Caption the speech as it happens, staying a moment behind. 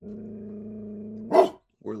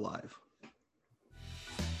live.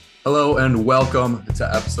 Hello and welcome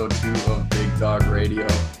to episode 2 of Big Dog Radio.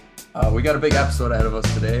 We got a big episode ahead of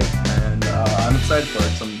us today, and I'm excited for it.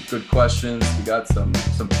 Some good questions. We got some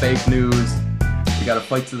fake news. We got a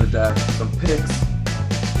fight to the death, some picks,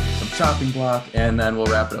 some chopping block, and then we'll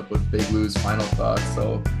wrap it up with Big Lou's final thoughts.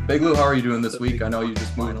 So, Big Lou, how are you doing this week? I know you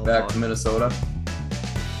just moved back to Minnesota.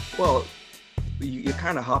 Well, you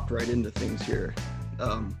kind of hopped right into things here.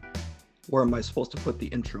 Where am I supposed to put the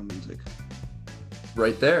intro music?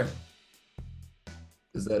 Right there.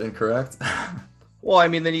 Is that incorrect? Well, I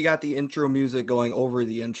mean, then you got the intro music going over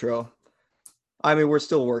the intro. I mean, we're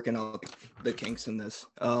still working out the kinks in this.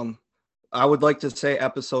 I would like to say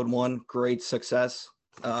episode 1, great success.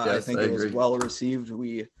 Yes, I think it was agree. well received.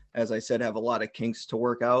 We, as I said, have a lot of kinks to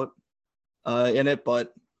work out in it,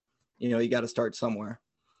 but you got to start somewhere.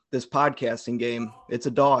 This podcasting game, it's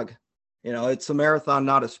a dog. It's a marathon,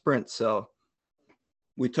 not a sprint. So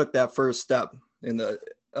we took that first step in the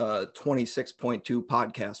 26.2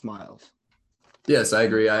 podcast miles. Yes, I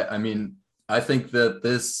agree. I mean, I think that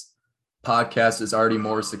this podcast is already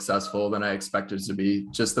more successful than I expected it to be.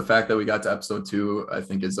 Just the fact that we got to episode 2, I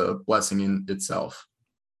think, is a blessing in itself.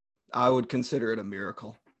 I would consider it a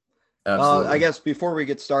miracle. Absolutely. I guess before we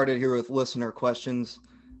get started here with listener questions,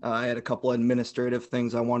 I had a couple administrative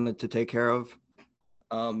things I wanted to take care of.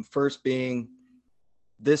 First being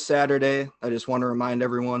this Saturday, I just want to remind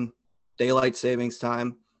everyone, daylight savings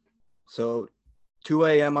time. So 2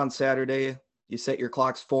 a.m. on Saturday, you set your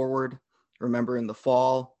clocks forward. Remember, in the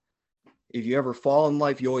fall, if you ever fall in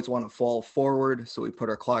life, you always want to fall forward. So we put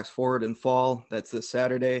our clocks forward and fall. That's this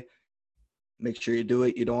Saturday. Make sure you do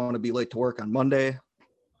it. You don't want to be late to work on Monday.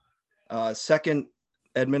 Second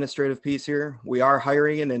administrative piece here, we are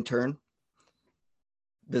hiring an intern.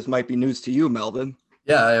 This might be news to you, Melvin.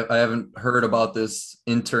 Yeah, I haven't heard about this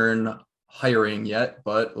intern hiring yet,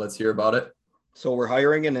 but let's hear about it. So we're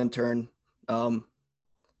hiring an intern. The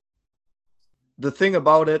thing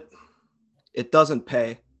about it, it doesn't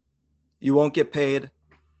pay. You won't get paid.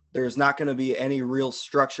 There's not going to be any real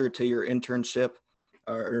structure to your internship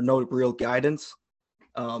or no real guidance.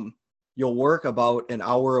 You'll work about an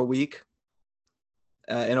hour a week,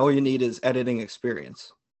 and all you need is editing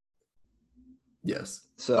experience. Yes.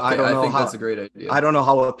 So Okay, I don't know think that's a great idea. I don't know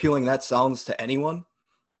how appealing that sounds to anyone,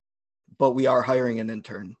 but we are hiring an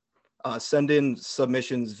intern. Send in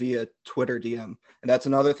submissions via Twitter DM. And that's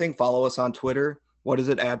another thing. Follow us on Twitter. What is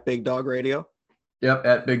it? At Big Dog Radio? Yep,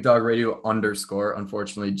 at Big Dog Radio _.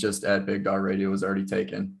 Unfortunately, just at Big Dog Radio was already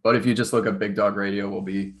taken. But if you just look at Big Dog Radio, we'll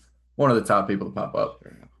be one of the top people to pop up.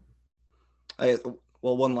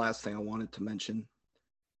 Well, one last thing I wanted to mention.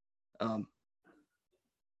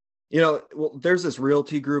 There's this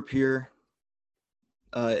realty group here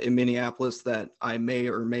in Minneapolis that I may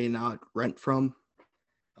or may not rent from.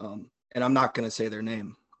 And I'm not going to say their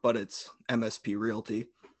name, but it's MSP Realty.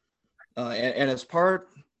 And as part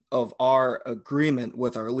of our agreement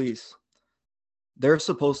with our lease, they're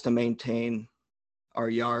supposed to maintain our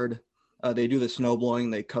yard. They do the snow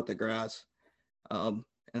blowing, they cut the grass. And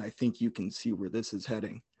I think you can see where this is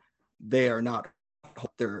heading. They are not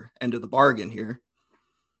their end of the bargain here.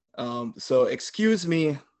 So excuse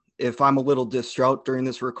me if I'm a little distraught during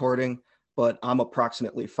this recording, but I'm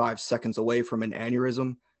approximately 5 seconds away from an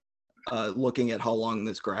aneurysm looking at how long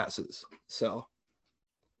this grass is. So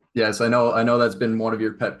yes, I know that's been one of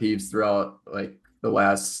your pet peeves throughout like the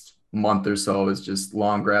last month or so, is just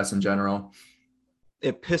long grass in general.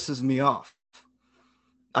 It pisses me off.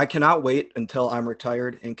 I cannot wait until I'm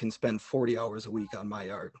retired and can spend 40 hours a week on my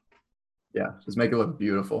yard. Yeah, just make it look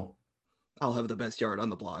beautiful. I'll have the best yard on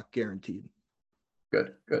the block, guaranteed.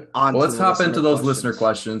 Good. Well, let's hop into those listener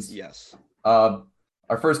questions. Yes. Our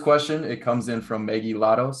first question, it comes in from Maggie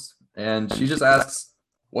Lados, and she just asks,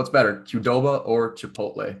 what's better, Qdoba or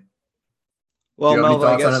Chipotle? Well, do you have Melvin,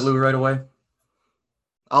 any thoughts on it, Lou, right away?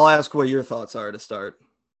 I'll ask what your thoughts are to start.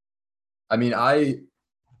 I mean, I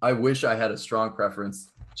wish I had a strong preference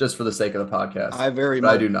just for the sake of the podcast. I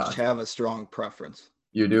do not have a strong preference.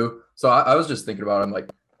 You do? So I was just thinking about it. I'm like,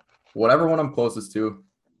 whatever one I'm closest to,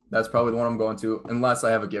 that's probably the one I'm going to, unless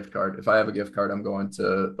I have a gift card. If I have a gift card, I'm going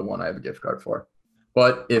to the one I have a gift card for.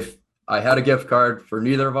 But if I had a gift card for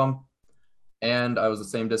neither of them and I was the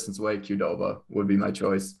same distance away, Qdoba would be my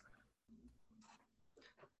choice.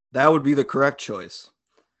 That would be the correct choice.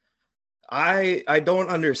 I don't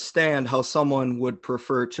understand how someone would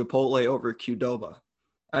prefer Chipotle over Qdoba.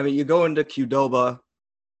 I mean, you go into Qdoba,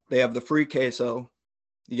 they have the free queso,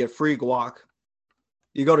 you get free guac.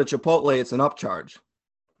 You go to Chipotle, it's an upcharge.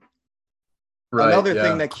 Right, Another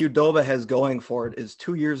thing that Qdoba has going for it is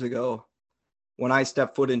 2 years ago, when I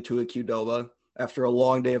stepped foot into a Qdoba, after a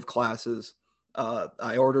long day of classes.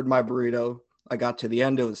 I ordered my burrito. I got to the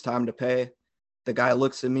end. It was time to pay. The guy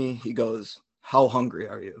looks at me. He goes, "How hungry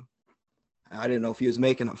are you?" I didn't know if he was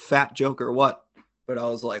making a fat joke or what, but I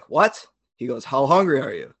was like, "What?" He goes, "How hungry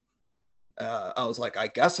are you?" I was like, "I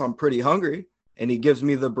guess I'm pretty hungry." And he gives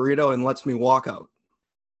me the burrito and lets me walk out.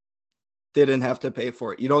 Didn't have to pay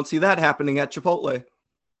for it. You don't see that happening at Chipotle.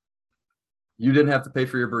 You didn't have to pay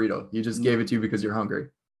for your burrito. He just gave it to you because you're hungry.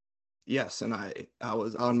 Yes, and I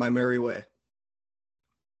was on my merry way.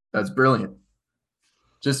 That's brilliant.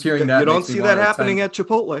 Just hearing that. You don't see that happening at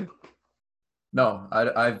Chipotle. No,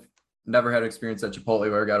 I've never had an experience at Chipotle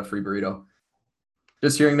where I got a free burrito.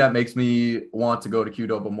 Just hearing that makes me want to go to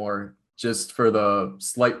Qdoba more, just for the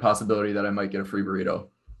slight possibility that I might get a free burrito.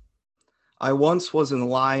 I once was in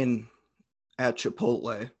line at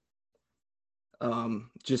Chipotle,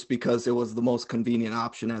 just because it was the most convenient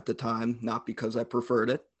option at the time, not because I preferred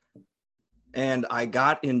it. And I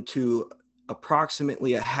got into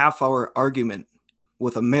approximately a half-hour argument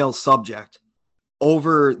with a male subject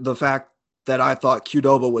over the fact that I thought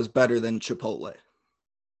Qdoba was better than Chipotle.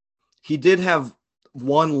 He did have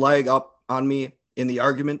one leg up on me in the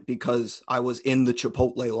argument because I was in the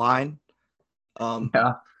Chipotle line.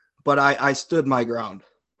 Yeah. But I stood my ground.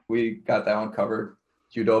 We got that one covered.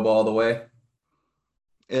 Qdoba all the way.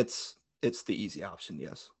 It's the easy option,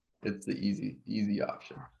 yes. It's the easy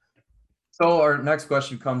option. So our next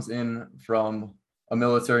question comes in from a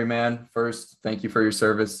military man. First, thank you for your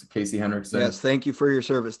service, Casey Henriksen. Yes, thank you for your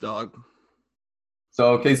service, dog.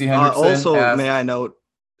 So Casey Henriksen also, asked, may I note,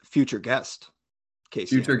 future guest.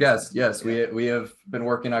 Casey future Henriksen. guest, yes. Yeah. We have been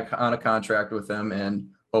working on a contract with him and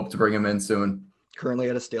hope to bring him in soon. Currently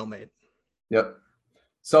at a stalemate. Yep.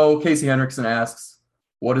 So Casey Henriksen asks,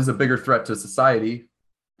 what is a bigger threat to society,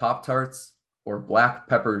 Pop-Tarts or black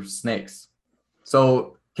pepper snakes?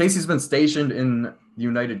 So Casey's been stationed in the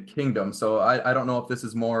United Kingdom, so I don't know if this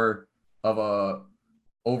is more of a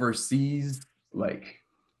overseas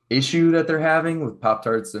issue that they're having with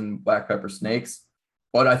Pop-Tarts and black pepper snakes,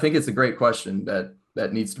 but I think it's a great question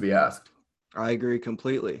that needs to be asked. I agree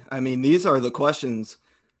completely. I mean, these are the questions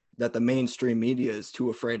that the mainstream media is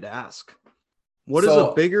too afraid to ask. What is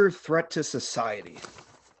a bigger threat to society?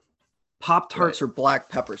 Pop-Tarts or black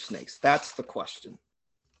pepper snakes? That's the question.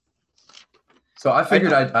 So I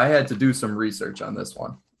figured I had to do some research on this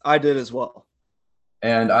one. I did as well.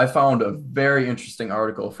 And I found a very interesting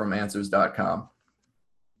article from answers.com.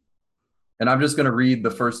 And I'm just going to read the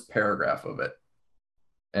first paragraph of it.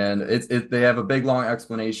 And they have a big, long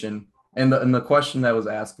explanation. And the question that was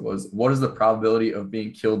asked was, what is the probability of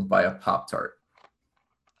being killed by a Pop-Tart?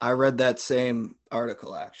 I read that same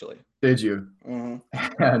article, actually. Did you?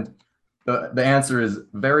 Mm-hmm. And the answer is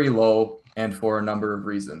very low, and for a number of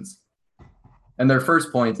reasons. And their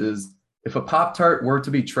first point is, if a Pop-Tart were to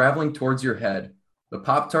be traveling towards your head, the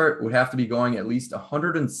Pop-Tart would have to be going at least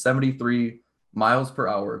 173 miles per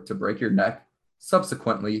hour to break your neck,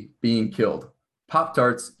 subsequently being killed.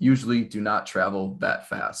 Pop-Tarts usually do not travel that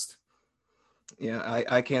fast. Yeah,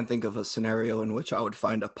 I can't think of a scenario in which I would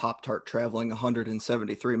find a Pop-Tart traveling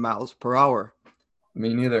 173 miles per hour.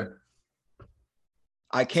 Me neither.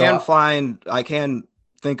 I can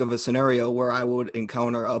think of a scenario where I would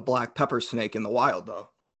encounter a black pepper snake in the wild, though.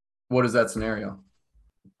 What is that scenario?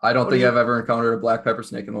 I don't think I've ever encountered a black pepper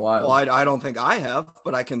snake in the wild. Well, I don't think I have,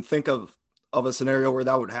 but I can think of a scenario where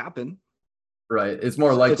that would happen. Right. It's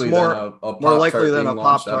more likely than a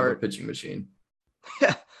Pop-Tart pitching machine.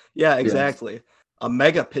 Yeah, exactly. Yes. A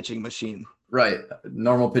mega pitching machine. Right.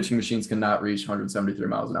 Normal pitching machines cannot reach 173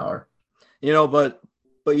 miles an hour.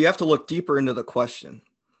 But you have to look deeper into the question.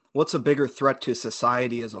 What's a bigger threat to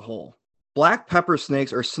society as a whole? Black pepper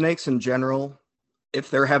snakes, or snakes in general,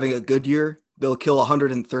 if they're having a good year, they'll kill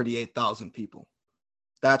 138,000 people.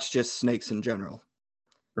 That's just snakes in general.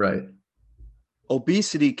 Right.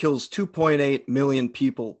 Obesity kills 2.8 million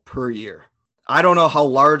people per year. I don't know how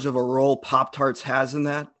large of a role Pop-Tarts has in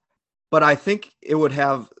that, but I think it would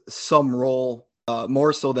have some role,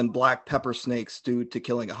 more so than black pepper snakes do to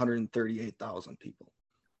killing 138,000 people.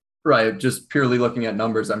 Right. Just purely looking at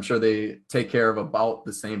numbers, I'm sure they take care of about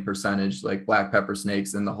the same percentage, like black pepper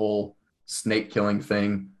snakes and the whole snake killing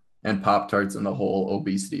thing, and Pop-Tarts and the whole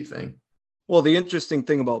obesity thing. Well, the interesting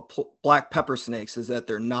thing about black pepper snakes is that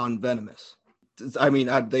they're non-venomous. I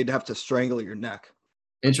mean, they'd have to strangle your neck.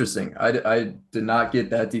 Interesting. I did not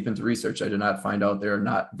get that deep into research. I did not find out they're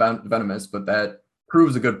not venomous, but that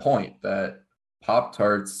proves a good point that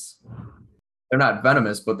Pop-Tarts, they're not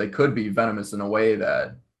venomous, but they could be venomous in a way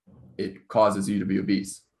that it causes you to be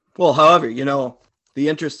obese. Well, however, the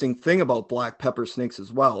interesting thing about black pepper snakes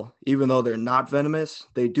as well, even though they're not venomous,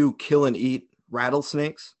 they do kill and eat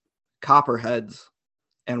rattlesnakes, copperheads,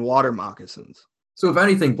 and water moccasins. So if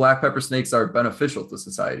anything, black pepper snakes are beneficial to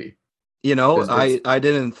society. You know, It's I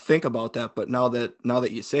didn't think about that, but now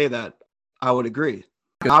that you say that, I would agree.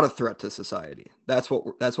 Not a threat to society. That's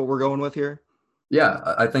what we're going with here. Yeah,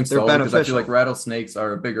 I think They're so, because I feel beneficial. like rattlesnakes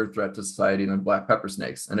are a bigger threat to society than black pepper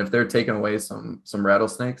snakes. And if they're taking away some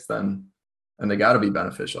rattlesnakes, then they got to be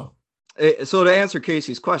beneficial. So to answer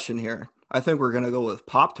Casey's question here, I think we're going to go with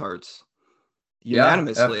Pop-Tarts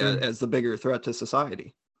unanimously as the bigger threat to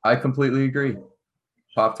society. I completely agree.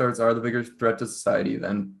 Pop-Tarts are the bigger threat to society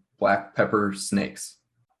than black pepper snakes.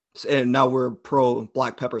 And now we're pro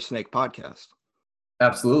black pepper snake podcast.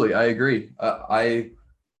 Absolutely, I agree.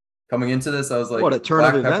 Coming into this, I was like, what a turn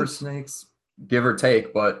black of pepper events. snakes, give or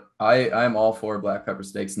take, but I'm all for black pepper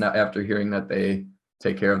snakes now after hearing that they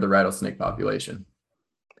take care of the rattlesnake population.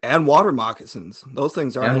 And water moccasins. Those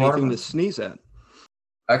things aren't And anything to sneeze at.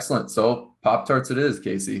 Excellent. So Pop-Tarts it is,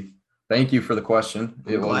 Casey. Thank you for the question.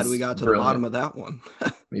 I'm glad we got to the bottom of that one.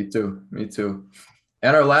 Me too.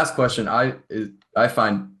 And our last question I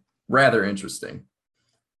find rather interesting.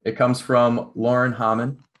 It comes from Lauren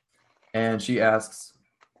Hammond, and she asks,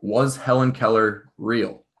 was Helen Keller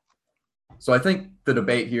real? So I think the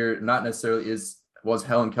debate here not necessarily was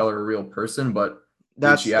Helen Keller a real person, but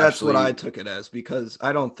that's what I took it as, because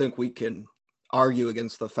I don't think we can argue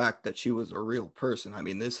against the fact that she was a real person. I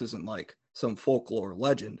mean, this isn't like some folklore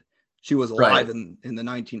legend. She was alive in the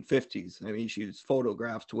 1950s. I mean, she was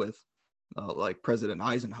photographed with like President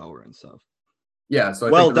Eisenhower and stuff. Yeah, so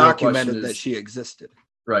well documented that she existed.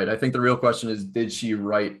 Right. I think the real question is, did she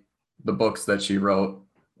write the books that she wrote,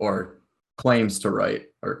 or claims to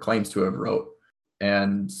have wrote?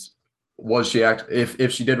 And was she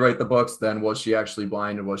if she did write the books, then was she actually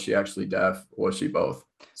blind, and was she actually deaf? Was she both?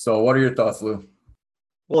 So what are your thoughts, Lou?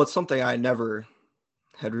 Well, it's something I never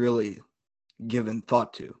had really given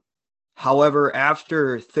thought to. However,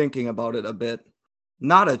 after thinking about it a bit,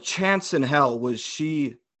 not a chance in hell was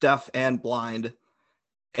she deaf and blind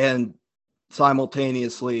and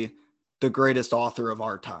simultaneously the greatest author of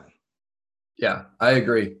our time. Yeah, I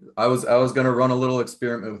agree. I was going to run a little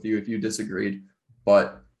experiment with you if you disagreed,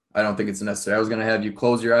 but I don't think it's necessary. I was going to have you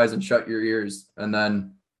close your eyes and shut your ears, and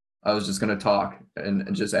then I was just going to talk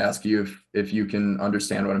and just ask you if you can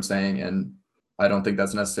understand what I'm saying, and I don't think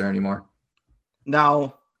that's necessary anymore.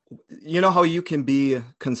 Now, you know how you can be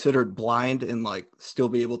considered blind and like still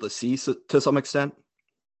be able to see to some extent?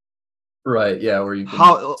 Right, yeah, where you can,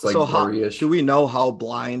 how blurry-ish. Do we know how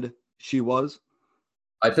blind she was?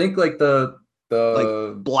 I think like the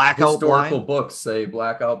like blackout historical blind? books say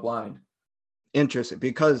blackout blind. Interesting,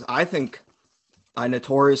 because I think I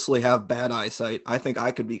notoriously have bad eyesight. I think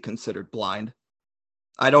I could be considered blind.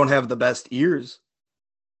 I don't have the best ears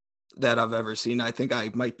that I've ever seen. I think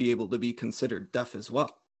I might be able to be considered deaf as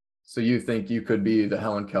well. So you think you could be the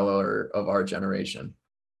Helen Keller of our generation?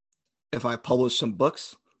 If I published some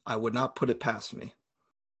books, I would not put it past me.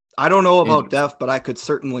 I don't know about deaf, but I could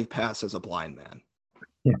certainly pass as a blind man.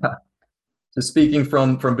 Yeah. So speaking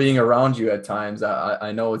from being around you at times,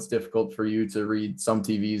 I know it's difficult for you to read some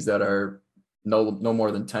TVs that are no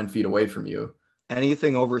more than 10 feet away from you.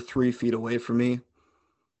 Anything over 3 feet away from me,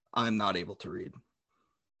 I'm not able to read.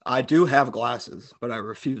 I do have glasses, but I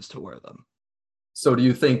refuse to wear them. So do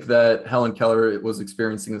you think that Helen Keller was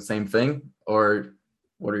experiencing the same thing, or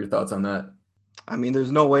what are your thoughts on that? I mean,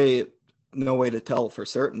 there's no way to tell for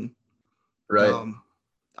certain. Right.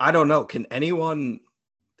 I don't know. Can anyone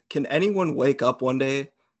wake up one day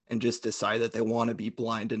and just decide that they want to be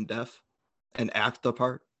blind and deaf and act the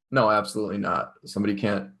part? No, absolutely not. Somebody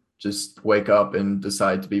can't just wake up and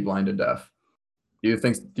decide to be blind and deaf. Do you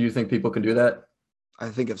think people can do that? I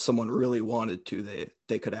think if someone really wanted to,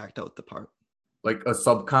 they could act out the part. Like a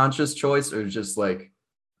subconscious choice, or just like,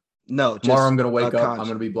 no, tomorrow I'm going to wake up, I'm going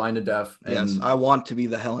to be blind and deaf. And yes, I want to be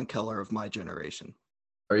the Helen Keller of my generation.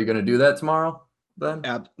 Are you going to do that tomorrow then?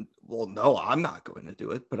 Well, no, I'm not going to do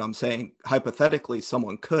it, but I'm saying hypothetically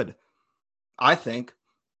someone could. I think.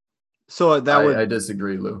 So I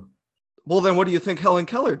disagree, Lou. Well, then what do you think Helen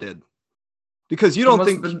Keller did? Because you don't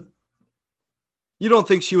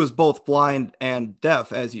think she was both blind and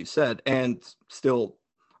deaf, as you said, and still,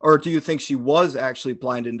 or do you think she was actually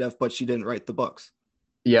blind and deaf, but she didn't write the books?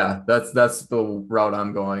 Yeah, that's the route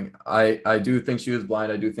I'm going. I do think she was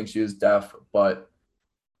blind. I do think she was deaf, but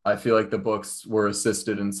I feel like the books were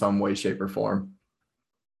assisted in some way, shape, or form.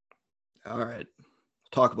 All right.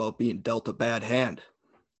 Talk about being dealt a bad hand,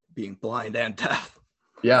 being blind and deaf.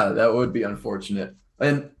 Yeah, that would be unfortunate.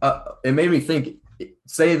 And it made me think,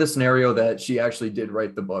 say the scenario that she actually did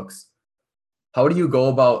write the books. How do you go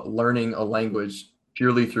about learning a language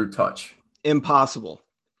purely through touch? Impossible.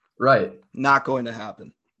 Right. Not going to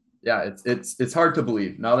happen. Yeah, it's hard to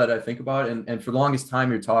believe now that I think about it. And for the longest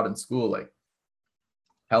time, you're taught in school, like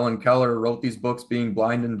Helen Keller wrote these books being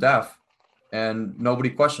blind and deaf, and nobody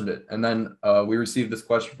questioned it. And then we received this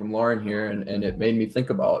question from Lauren here, and it made me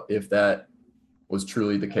think about if that was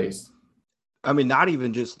truly the case. I mean, not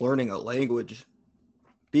even just learning a language,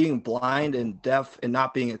 being blind and deaf and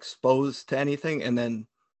not being exposed to anything, and then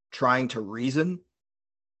trying to reason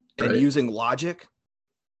and Right. using logic.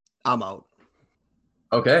 I'm out.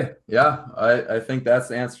 Okay. Yeah, I think that's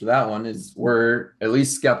the answer to that one. Is we're at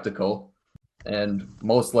least skeptical and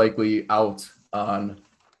most likely out on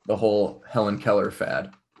the whole Helen Keller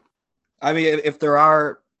fad. I mean, if there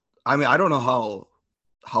are, I mean, I don't know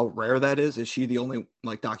how rare that is. Is she the only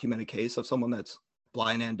like documented case of someone that's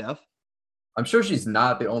blind and deaf? I'm sure she's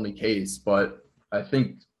not the only case, but I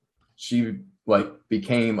think she like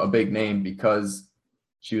became a big name because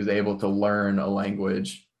she was able to learn a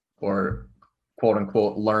language, or quote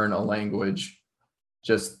unquote learn a language,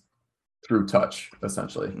 just through touch,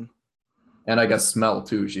 essentially. Mm-hmm. And I guess smell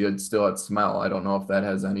too. She still had smell. I don't know if that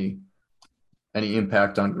has any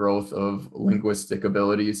impact on growth of linguistic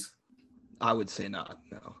abilities. I would say not.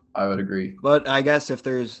 No. I would agree. But I guess if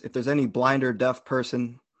there's any blind or deaf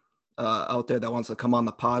person out there that wants to come on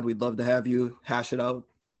the pod, we'd love to have you hash it out.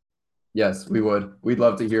 Yes, we would. We'd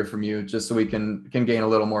love to hear from you, just so we can gain a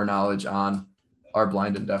little more knowledge on our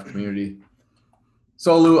blind and deaf community.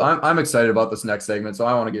 So Lou, I'm excited about this next segment, so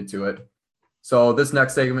I want to get to it. So this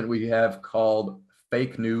next segment we have called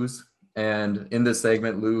Fake News, and in this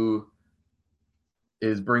segment, Lou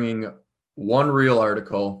is bringing one real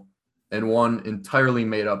article and one entirely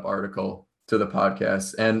made up article to the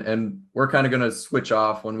podcast, and we're kind of going to switch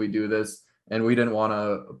off when we do this. And we didn't want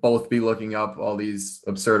to both be looking up all these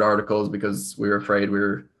absurd articles because we were afraid we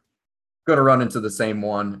were going to run into the same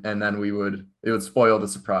one, and then it would spoil the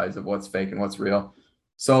surprise of what's fake and what's real.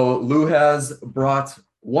 So Lou has brought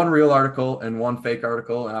one real article and one fake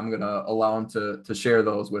article, and I'm going to allow him to share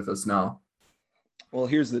those with us now. Well,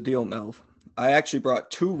 here's the deal, Melv. I actually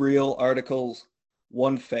brought two real articles,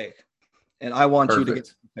 one fake, and I want you to get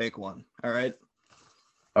the fake one. All right.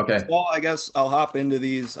 Okay. Well, I guess I'll hop into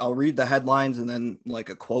these. I'll read the headlines and then like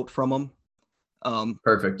a quote from them.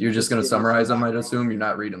 Perfect. You're just going to summarize them, I'd assume. You're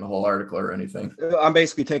not reading the whole article or anything. I'm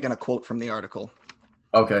basically taking a quote from the article.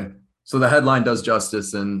 Okay. So the headline does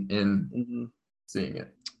justice in seeing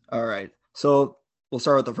it. All right. So we'll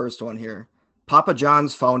start with the first one here. Papa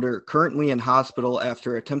John's founder currently in hospital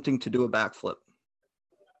after attempting to do a backflip.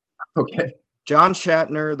 Okay. John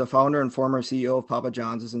Shatner, the founder and former CEO of Papa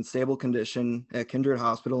John's, is in stable condition at Kindred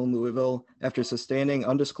Hospital in Louisville after sustaining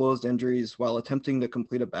undisclosed injuries while attempting to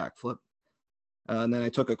complete a backflip. And then I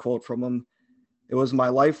took a quote from him. "It was my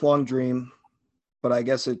lifelong dream, but I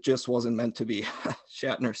guess it just wasn't meant to be,"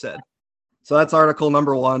 Shatner said. So that's article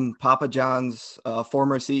number one. Papa John's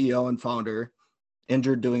former CEO and founder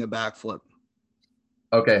injured doing a backflip.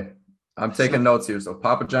 Okay. I'm taking notes here. So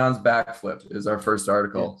Papa John's backflip is our first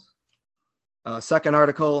article. Yes. Second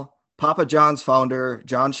article, Papa John's founder,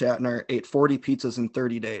 John Shatner, ate 40 pizzas in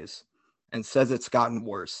 30 days and says it's gotten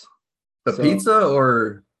worse. The pizza,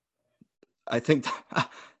 or? I think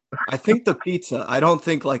the pizza. I don't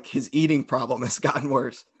think like his eating problem has gotten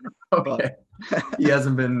worse. Okay. He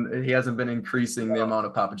hasn't been increasing the amount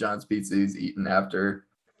of Papa John's pizza he's eaten after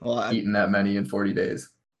eating that many in 40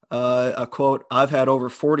 days. A quote, "I've had over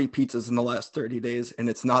 40 pizzas in the last 30 days and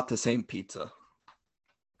it's not the same pizza."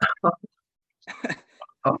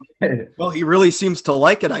 Okay. Well, he really seems to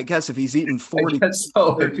like it, I guess, if he's eating 40. I guess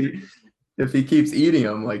so. If he keeps eating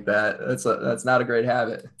them like that, that's not a great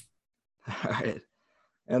habit. All right.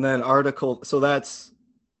 And then article, so that's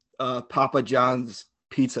Papa John's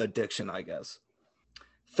pizza addiction, I guess.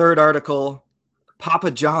 Third article,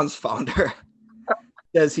 Papa John's founder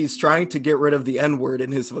says he's trying to get rid of the N-word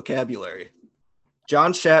in his vocabulary.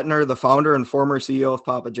 John Shatner, the founder and former CEO of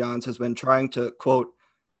Papa John's, has been trying to, quote,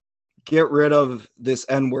 "get rid of this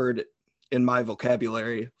N-word in my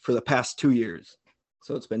vocabulary for the past 2 years."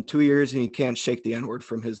 So it's been 2 years and he can't shake the N-word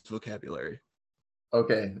from his vocabulary.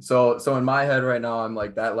 Okay. So in my head right now, I'm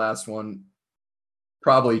like, that last one,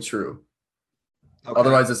 probably true. Okay.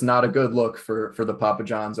 Otherwise, it's not a good look for the Papa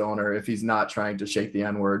John's owner if he's not trying to shake the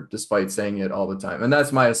N-word despite saying it all the time. And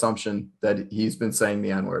that's my assumption, that he's been saying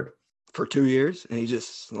the N-word for 2 years, and he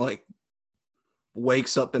just like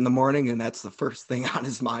wakes up in the morning and that's the first thing on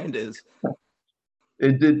his mind is.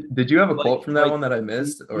 Did you have a quote from that one that I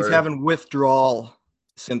missed? He's having withdrawal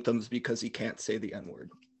symptoms because he can't say the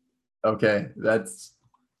N-word. Okay, that's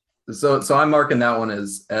so I'm marking that one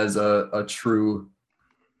as a true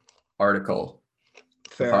article.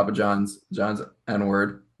 Fair. Papa John's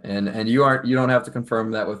N-word, and you don't have to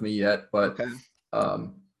confirm that with me yet, but Okay.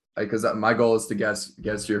 because my goal is to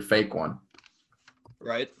guess your fake one.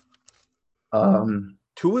 Right. Um,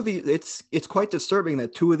 Two of these, it's quite disturbing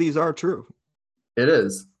that two of these are true. it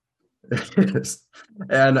is. It is.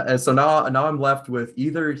 And so now I'm left with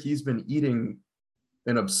either he's been eating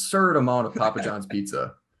an absurd amount of Papa John's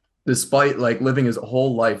pizza, despite like living his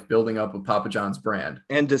whole life building up a Papa John's brand.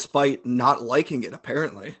 And despite not liking it,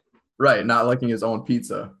 apparently. Right, not liking his own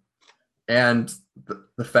pizza. And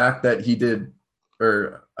the fact that he did,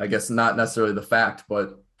 or I guess not necessarily the fact,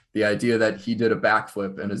 but the idea that he did a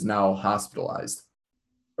backflip and is now hospitalized,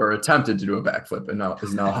 or attempted to do a backflip and now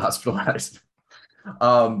is now hospitalized.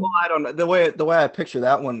 Well, I don't know. The way I picture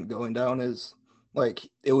that one going down is like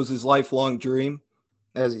it was his lifelong dream,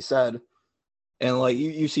 as he said. And like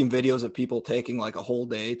you've seen videos of people taking like a whole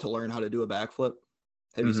day to learn how to do a backflip.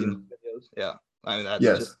 Have you seen those videos? Yeah. I mean, that's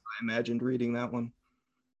just I imagined reading that one.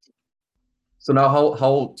 So now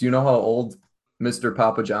how do you know how old Mr.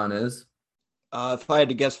 Papa John is? If I had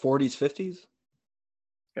to guess 40s, 50s.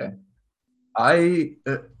 Okay.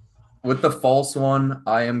 With the false one,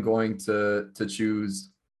 I am going to choose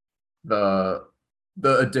the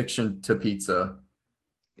addiction to pizza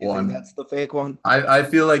one. Think that's the fake one? I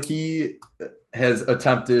feel like he has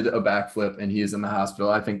attempted a backflip and he is in the hospital.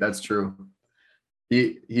 I think that's true.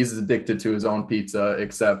 He's addicted to his own pizza,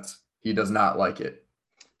 except he does not like it.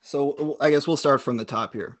 So I guess we'll start from the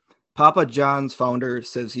top here. Papa John's founder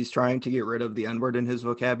says he's trying to get rid of the N-word in his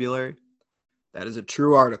vocabulary. That is a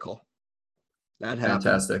true article. That happened.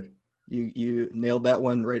 Fantastic. You nailed that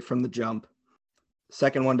one right from the jump.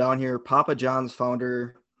 Second one down here, Papa John's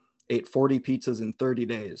founder ate 40 pizzas in 30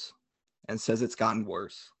 days and says it's gotten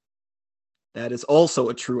worse. That is also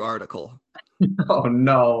a true article. Oh,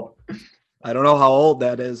 no. I don't know how old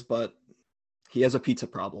that is, but he has a pizza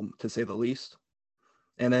problem, to say the least.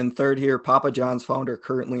 And then third here, Papa John's founder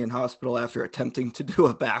currently in hospital after attempting to do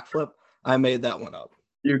a backflip. I made that one up.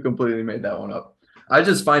 You completely made that one up. I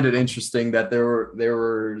just find it interesting that there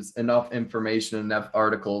was enough information, enough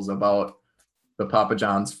articles about the Papa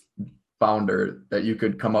John's founder that you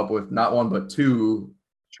could come up with not one but two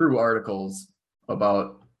true articles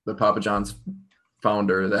about the Papa John's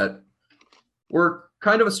founder that were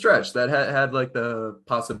kind of a stretch, that had like the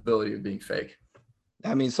possibility of being fake.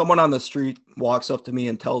 I mean, someone on the street walks up to me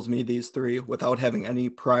and tells me these three without having any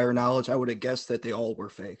prior knowledge. I would have guessed that they all were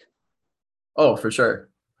fake. Oh, for sure.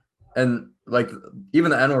 And like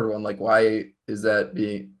even the N-word one, like why is that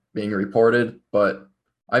being reported? But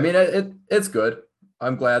I mean, it's good.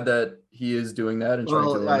 I'm glad that he is doing that and trying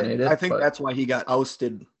to eliminate it. I think that's why he got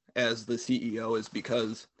ousted as the CEO, is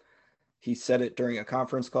because he said it during a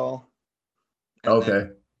conference call. Okay.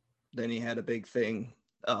 Then he had a big thing.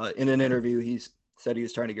 In an interview, he said he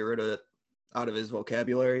was trying to get rid of it out of his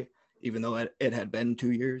vocabulary, even though it had been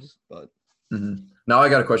 2 years. But Now I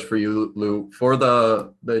got a question for you, Lou. For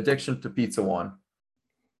the addiction to pizza one,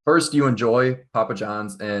 first, do you enjoy Papa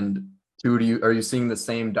John's, and two, are you seeing the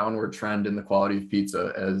same downward trend in the quality of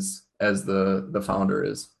pizza as the founder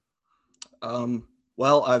is?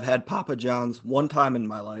 Well, I've had Papa John's one time in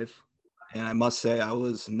my life, and I must say I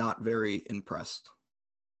was not very impressed.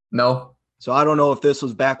 No. So I don't know if this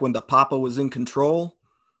was back when the Papa was in control,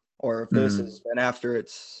 or if this has been after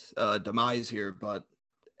its demise here. But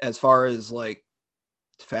as far as like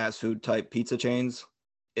fast food type pizza chains,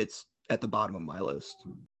 it's at the bottom of my list.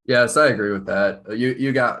 Yes, I agree with that.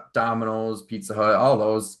 You got Domino's, Pizza Hut, all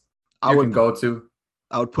those I would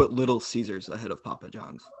put Little Caesars ahead of Papa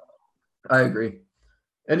John's. I agree.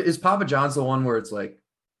 And is Papa John's the one where it's like,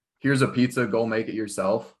 here's a pizza, go make it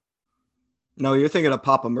yourself? No, you're thinking of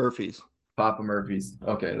Papa Murphy's. Papa Murphy's.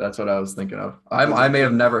 Okay, that's what I was thinking of. I may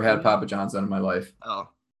have never had Papa John's in my life. Oh.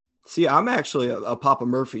 See, I'm actually a Papa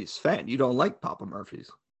Murphy's fan. You don't like Papa Murphy's.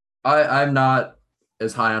 I'm not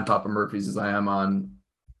as high on Papa Murphy's as I am on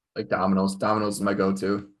like Domino's. Domino's is my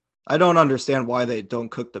go-to. I don't understand why they don't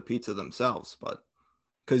cook the pizza themselves, but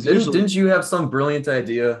because didn't you have some brilliant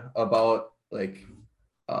idea about like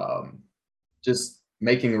just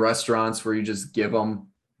making restaurants where you just give them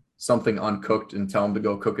something uncooked and tell them to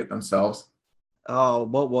go cook it themselves? Oh,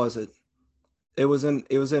 what was it? It was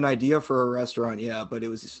an idea for a restaurant, yeah, but it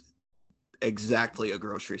was exactly a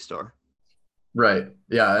grocery store. Right.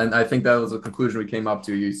 Yeah, and I think that was the conclusion we came up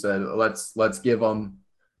to. You said let's tell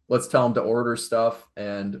them to order stuff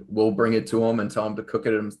and we'll bring it to them and tell them to cook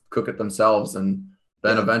it themselves. And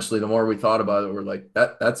then eventually, the more we thought about it, we're like,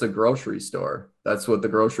 that's a grocery store. That's what the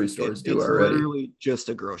grocery stores do already. It's literally just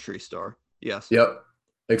a grocery store. Yes. Yep.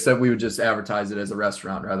 Except we would just advertise it as a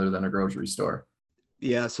restaurant rather than a grocery store.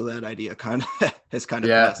 Yeah. So that idea kind of has kind of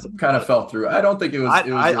Yeah, passed. kind of fell through. I don't think it was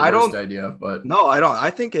your worst idea, but no, I don't. I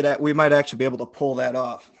think we might actually be able to pull that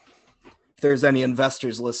off. If there's any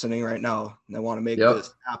investors listening right now that want to make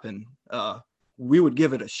this happen, we would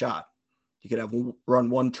give it a shot. You could run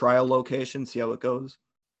one trial location, see how it goes.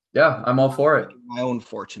 Yeah, I'm all for it. My own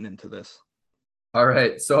fortune into this. All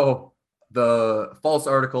right. So the false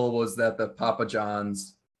article was that the Papa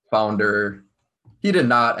John's founder, he did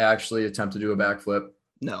not actually attempt to do a backflip.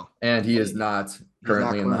 No. And he is not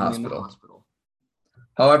currently in the hospital.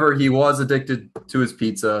 However, he was addicted to his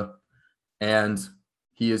pizza, and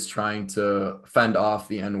he is trying to fend off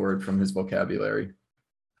the N-word from his vocabulary.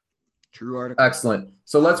 True article. Excellent.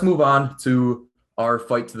 So let's move on to our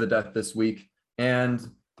fight to the death this week. And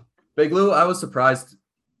Big Lou, I was surprised,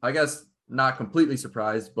 I guess not completely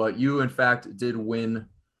surprised, but you in fact did win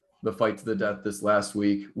the fight to the death this last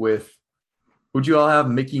week with, who'd you all have?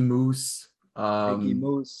 Mickey Moose. Mickey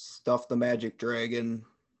Moose, Stuff the Magic Dragon.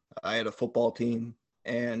 I had a football team,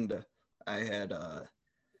 and I had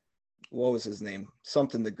what was his name?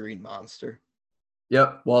 Something the Green Monster.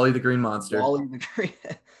 Yep, Wally the Green Monster. Wally the Green.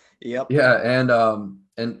 Yep. Yeah,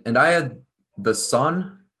 and I had the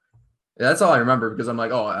Sun. That's all I remember because I'm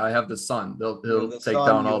like, oh, I have the Sun. He'll take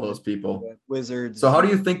down all those people. Wizards. So how do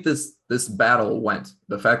you think this battle went?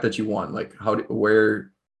 The fact that you won, like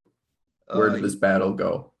where did this battle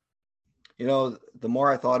go? You know, the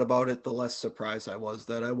more I thought about it, the less surprised I was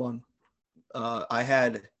that I won.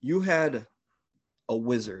 You had a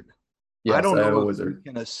wizard. Yes, I don't know have a if wizard.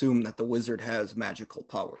 you can assume that the wizard has magical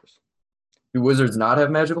powers. Do wizards not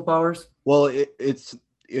have magical powers? Well,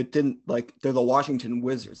 it didn't, like, they're the Washington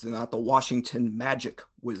Wizards. They're not the Washington Magic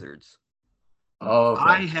Wizards. Oh,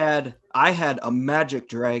 okay. I had a magic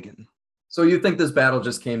dragon. So you think this battle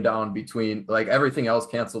just came down between, like, everything else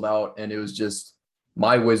canceled out and it was just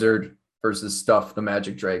my wizard versus Stuff the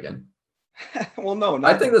Magic Dragon? Well, no,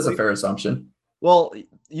 I think that's a fair assumption. Well,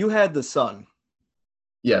 you had the sun.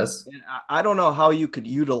 Yes. And I don't know how you could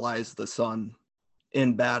utilize the sun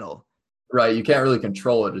in battle. Right, you can't really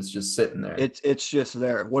control it. It's just sitting there. It's just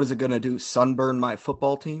there. What is it going to do? Sunburn my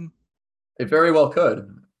football team? It very well could.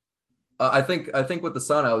 I think with the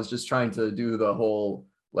sun, I was just trying to do the whole,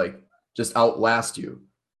 like, just outlast you.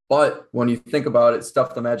 But when you think about it,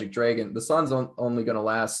 Stuff the Magic Dragon, the sun's only going to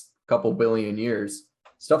last a couple billion years.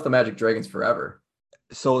 Stuff the Magic Dragon's forever.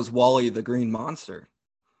 So is Wally the Green Monster.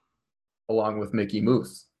 Along with Mickey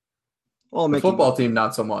Moose. Well, the football team,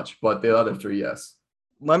 not so much, but the other three, yes.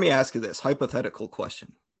 Let me ask you this hypothetical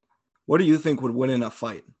question. What do you think would win in a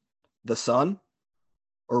fight? The sun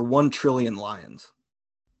or 1 trillion lions?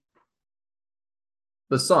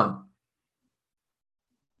 The sun.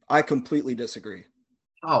 I completely disagree.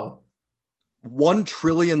 Oh. 1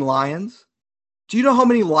 trillion lions? Do you know how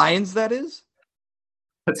many lions that is?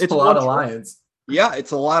 It's a lot of lions. Yeah,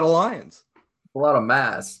 it's a lot of lions. A lot of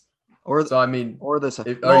mass. Are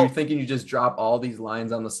you thinking you just drop all these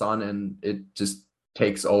lions on the sun and it just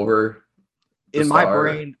takes over? In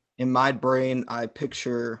my brain, I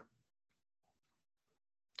picture,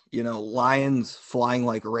 lions flying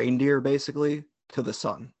like reindeer, basically, to the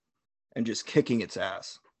sun and just kicking its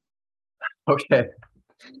ass. Okay.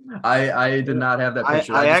 I did not have that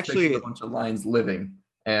picture. I actually pictured a bunch of lions living,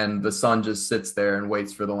 and the sun just sits there and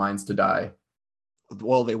waits for the lions to die.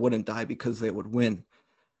 Well, they wouldn't die because they would win.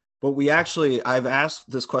 But I've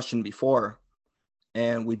asked this question before,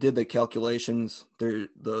 and we did the calculations.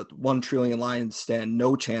 The 1 trillion lions stand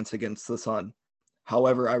no chance against the sun.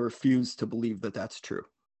 However, I refuse to believe that that's true.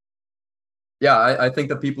 Yeah, I think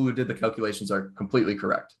the people who did the calculations are completely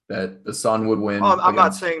correct, that the sun would win. I'm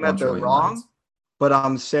not saying that they're wrong, but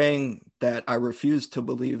I'm saying that I refuse to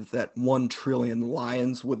believe that 1 trillion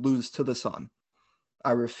lions would lose to the sun.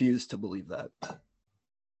 I refuse to believe that.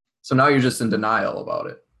 So now you're just in denial about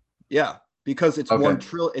it. Yeah, because it's okay.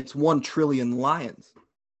 It's 1 trillion lions.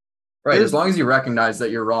 Right. As long as you recognize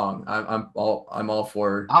that you're wrong, I'm all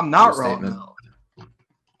for. I'm not wrong. Though.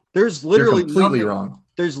 There's literally you're completely wrong.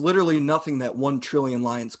 There's literally nothing that 1 trillion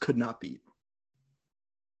lions could not beat.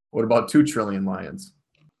 What about 2 trillion lions?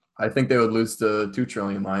 I think they would lose to 2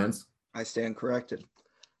 trillion lions. I stand corrected.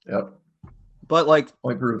 Yep. But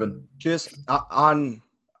point proven. Just on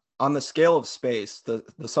the scale of space, the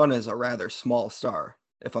sun is a rather small star,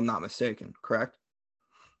 if I'm not mistaken, correct?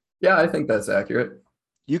 Yeah, I think that's accurate.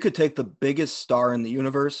 You could take the biggest star in the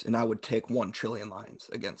universe, and I would take 1 trillion lions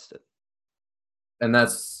against it. And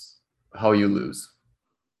that's how you lose.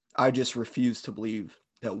 I just refuse to believe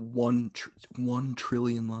that 1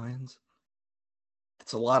 trillion lions.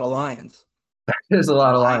 It's a lot of lions. There's a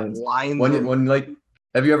lot of lions. Lions. When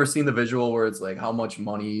have you ever seen the visual where it's like how much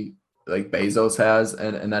money like Bezos has,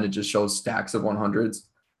 and then it just shows stacks of 100s.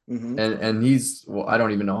 Mm-hmm. And he's, well, I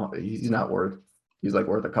don't even know, he's not worth, he's like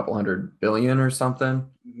worth a couple hundred billion or something.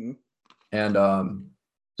 Mm-hmm. And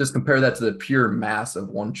just compare that to the pure mass of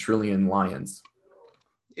 1 trillion lions.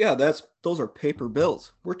 Yeah, those are paper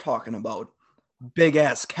bills. We're talking about big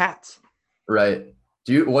ass cats. Right.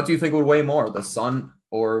 What do you think would weigh more, the sun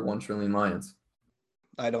or 1 trillion lions?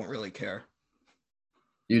 I don't really care.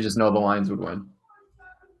 You just know the lions would win.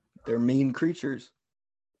 They're mean creatures.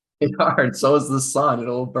 They are, and so is the sun.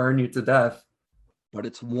 It'll burn you to death. But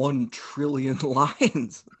it's 1 trillion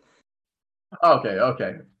lions.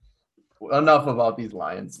 Okay. Enough about these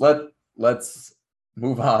lions. Let's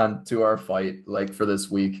move on to our fight, like, for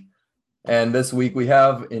this week. And this week we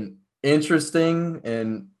have an interesting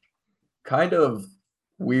and kind of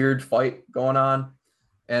weird fight going on.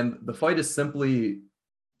 And the fight is simply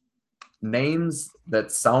names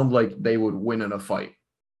that sound like they would win in a fight.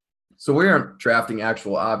 So we aren't drafting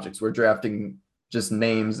actual objects. We're drafting just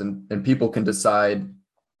names, and people can decide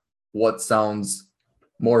what sounds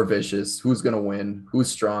more vicious, who's going to win, who's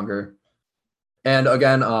stronger. And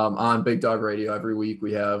again, on Big Dog Radio every week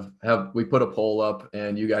we put a poll up,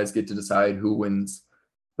 and you guys get to decide who wins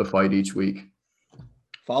the fight each week.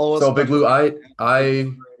 Follow us. So Big Lou,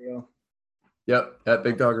 yep, at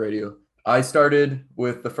Big Dog Radio. I started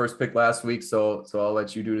with the first pick last week, so I'll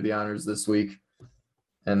let you do the honors this week,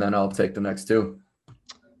 and then I'll take the next two.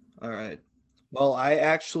 All right. Well,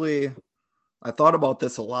 I thought about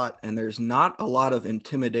this a lot, and there's not a lot of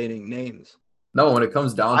intimidating names. No, when it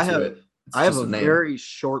comes down to it, I have a very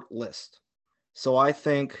short list. So I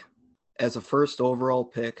think as a first overall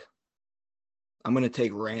pick, I'm going to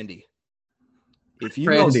take Randy. If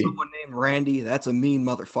you know someone named Randy, that's a mean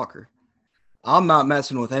motherfucker. I'm not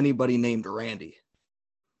messing with anybody named Randy.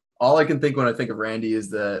 All I can think when I think of Randy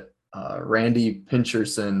is that Randy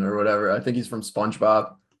Pincherson or whatever. I think he's from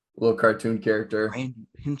SpongeBob, little cartoon character. Randy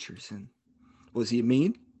Pincherson. Was he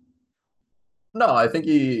mean? No, I think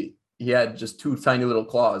he had just 2 tiny little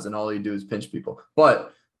claws, and all he'd do is pinch people.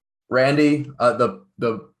 But Randy,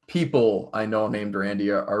 the people I know named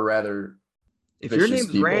Randy are rather. If your name's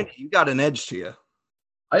people. Randy, you got an edge to you.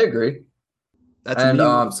 I agree. That's yeah.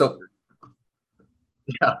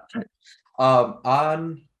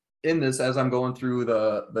 In this, as I'm going through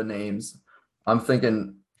the names, I'm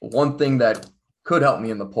thinking one thing that could help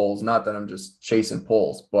me in the polls. Not that I'm just chasing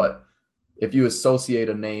polls, but if you associate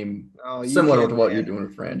a name similar to what you're doing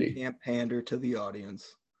with Randy, you can't pander to the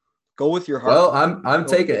audience. Go with your heart. Well, I'm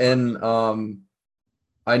taking, and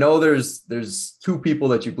I know there's 2 people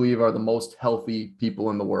that you believe are the most healthy people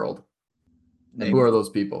in the world. And who are those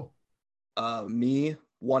people? Me,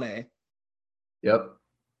 1A. Yep.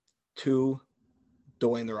 2,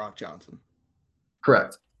 Dwayne The Rock Johnson.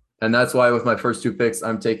 Correct. And that's why with my first 2 picks,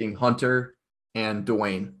 I'm taking Hunter and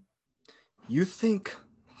Dwayne. You think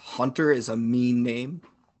Hunter is a mean name?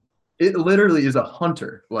 It literally is a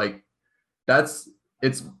hunter. Like, it's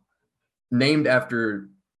named after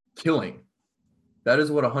killing. That is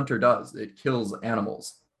what a hunter does. It kills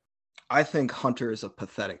animals. I think Hunter is a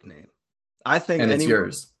pathetic name. It's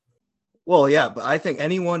yours. Well, yeah, but I think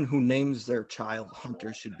anyone who names their child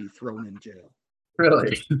Hunter should be thrown in jail.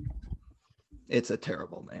 Really? It's a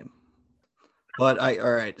terrible name. But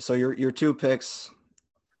all right. So your 2 picks,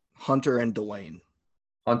 Hunter and Dwayne.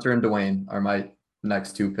 Hunter and Dwayne are my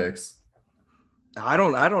next 2 picks. I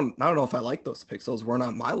don't know if I like those picks. Those weren't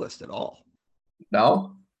on my list at all.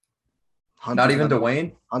 No? Not even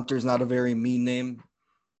Dwayne? Hunter's not a very mean name.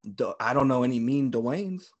 I don't know any mean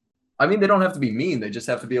Dwaynes. I mean, they don't have to be mean. They just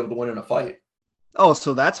have to be able to win in a fight. Oh,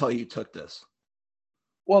 so that's how you took this.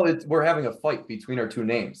 Well, we're having a fight between our 2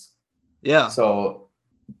 names. Yeah. So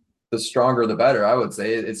the stronger, the better, I would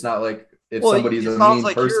say. It's not like if somebody's a mean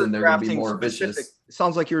person, they're going to be more vicious. It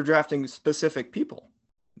sounds like you're drafting specific people.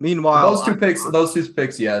 Meanwhile, those two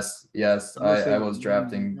picks, yes, I was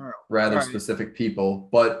drafting rather specific people,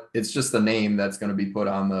 but it's just the name that's going to be put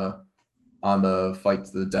on the fight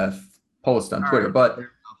to the death post on Twitter. But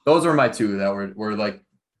those are my 2 that were like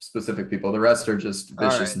specific people. The rest are just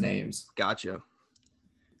vicious names. Gotcha.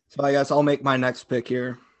 So I guess I'll make my next pick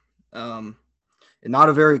here. Not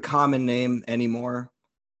a very common name anymore,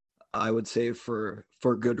 I would say for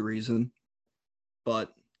good reason,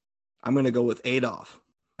 but I'm going to go with Adolf.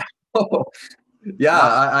 Oh, yeah,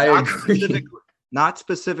 I agree. Not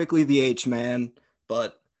specifically the H-man,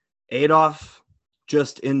 but Adolf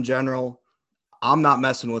just in general. I'm not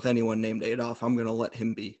messing with anyone named Adolf. I'm going to let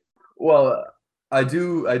him be. Well, I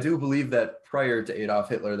do believe that prior to Adolf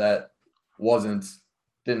Hitler, that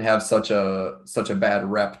didn't have such a bad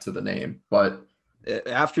rep to the name, but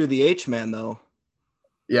after the H-man though.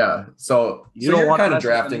 Yeah. So You don't you're want kind to of mess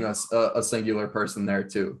with drafting them. a singular person there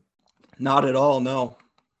too. Not at all, no.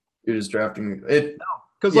 You're just drafting it. No,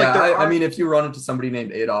 because Yeah. like there I are. mean, if you run into somebody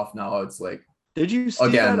named Adolf now, it's like, Did you see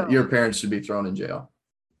that? again, your parents should be thrown in jail.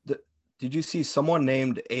 Did you see someone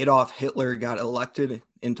named Adolf Hitler got elected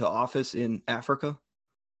into office in Africa?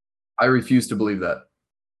 I refuse to believe that.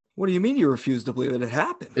 What do you mean you refuse to believe that it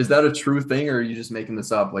happened? Is that a true thing, or are you just making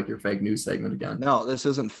this up like your fake news segment again? No, this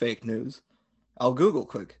isn't fake news. I'll Google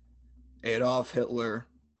quick. Adolf Hitler,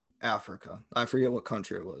 Africa. I forget what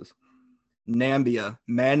country it was. Nambia,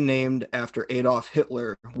 man named after Adolf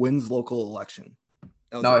Hitler, wins local election.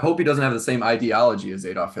 Now, I hope he doesn't have the same ideology as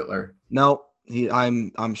Adolf Hitler. No,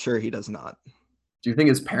 I'm sure he does not. Do you think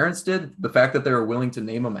his parents did? The fact that they were willing to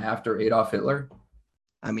name him after Adolf Hitler?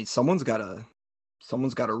 I mean, someone's got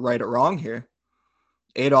to right it wrong here.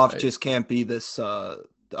 Adolf Right. just can't be this a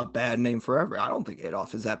bad name forever. I don't think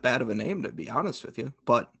Adolf is that bad of a name, to be honest with you.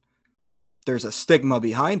 But there's a stigma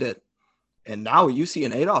behind it. And now you see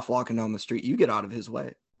an Adolf walking down the street, you get out of his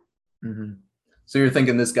way. Mm-hmm. So you're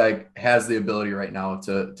thinking this guy has the ability right now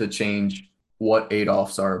to change what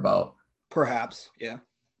Adolfs are about. Perhaps, yeah.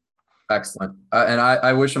 Excellent. And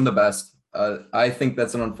I wish him the best. I think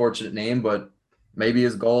that's an unfortunate name, but maybe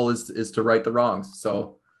his goal is to right the wrongs.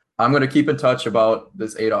 So I'm going to keep in touch about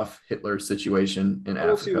this Adolf Hitler situation in Africa.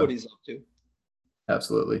 We'll see what he's up to.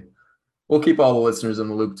 Absolutely. We'll keep all the listeners in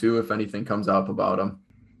the loop too if anything comes up about him.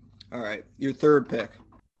 All right, your third pick.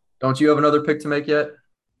 Don't you have another pick to make yet?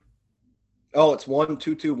 Oh, it's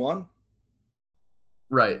 1-2-2-1.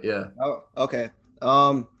 Right. Yeah. Oh, okay.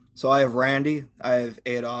 So I have Randy. I have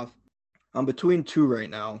Adolf. I'm between two right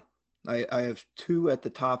now. I have two at the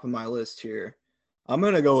top of my list here. I'm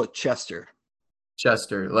gonna go with Chester.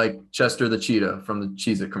 Chester, like Chester the cheetah from the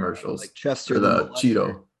Cheez-It commercials. Like Chester or the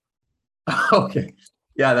Cheeto. Okay.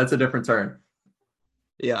 Yeah, that's a different term.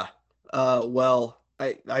 Yeah. Well,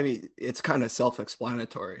 I mean, it's kind of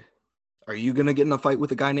self-explanatory. Are you gonna get in a fight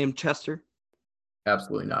with a guy named Chester?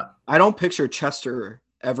 Absolutely not. I don't picture Chester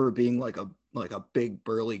ever being like a big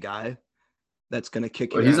burly guy that's gonna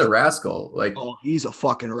kick your But he's ass. a rascal. Like, Oh, he's a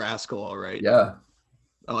fucking rascal, all right. yeah,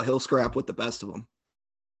 Oh, he'll scrap with the best of them.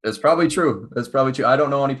 it's probably true. That's probably true. I don't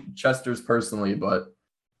know any Chesters personally, but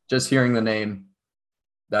just hearing the name,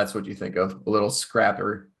 that's what you think of. A little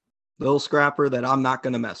scrapper. Little scrapper that I'm not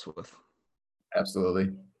gonna mess with.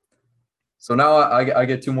 Absolutely. So now I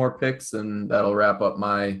get two more picks, and that'll wrap up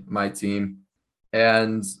my team.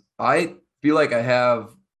 And I feel like I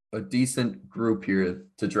have a decent group here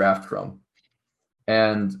to draft from.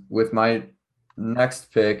 And with my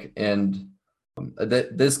next pick, and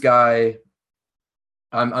this guy,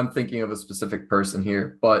 I'm thinking of a specific person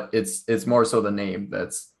here, but it's more so the name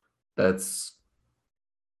that's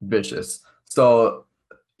vicious. So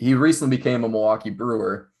he recently became a Milwaukee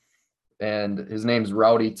Brewer, and his name's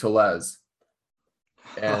Rowdy Tellez.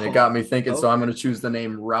 And it got me thinking, so I'm going to choose the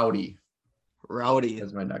name Rowdy Rowdy.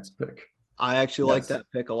 as my next pick. I actually like Yes. that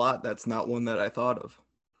pick a lot. That's not one that I thought of.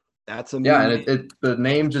 That's a Yeah, mean and the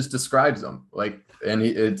name just describes him, like, and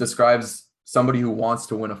it describes somebody who wants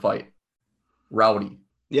to win a fight. Rowdy,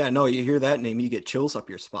 Yeah, no, you hear that name, you get chills up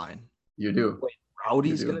your spine. you do. Wait,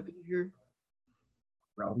 Rowdy's do. gonna be here?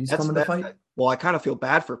 Rowdy's That's coming to that- fight? Well, I kind of feel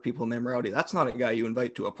bad for people named Rowdy. That's not a guy you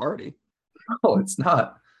invite to a party. No, it's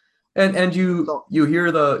not. And you So- you hear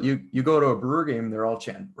you go to a Brewer game, they're all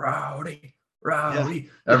chanting Rowdy, Rowdy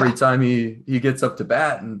Yeah. every time he gets up to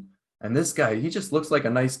bat, and this guy, he just looks like a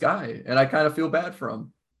nice guy, and I kind of feel bad for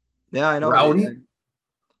him. Yeah, I know. Rowdy?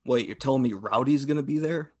 Wait, you're telling me Rowdy's gonna be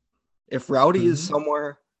there? If Rowdy is Mhm.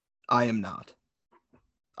 somewhere, I am not.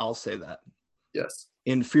 I'll say that. Yes.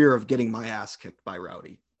 In fear of getting my ass kicked by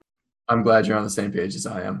Rowdy. I'm glad you're on the same page as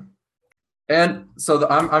I am. And so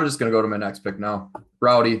I'm just going to go to my next pick now.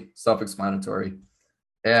 Rowdy, self-explanatory.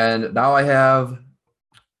 And now I have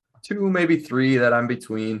two, maybe three that I'm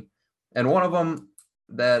between. And one of them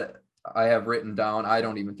that I have written down, I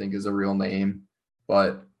don't even think is a real name,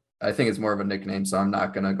 but I think it's more of a nickname, so I'm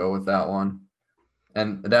not going to go with that one.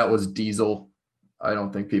 And that was Diesel. I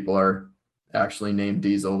don't think people are actually named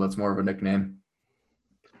Diesel. That's more of a nickname.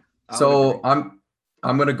 I would So agree.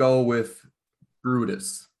 I'm going to go with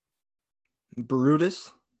Brutus.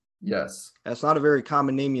 Brutus? Yes. That's not a very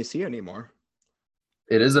common name you see anymore.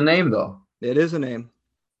 It is a name, though. It is a name.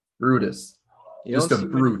 Brutus. You Just don't a see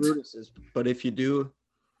many brute. Brutuses, but if you do,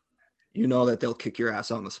 you know that they'll kick your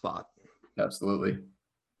ass on the spot. Absolutely.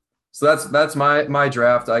 So that's my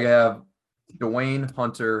draft. I have Dwayne,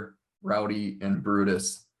 Hunter, Rowdy, and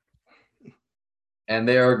Brutus. And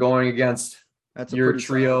they are going against That's a your pretty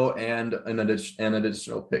trio solid. and an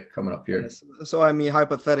additional pick coming up here. Yes. So I mean,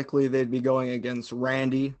 hypothetically, they'd be going against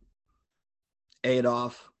Randy,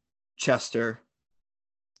 Adolf, Chester,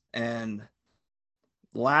 and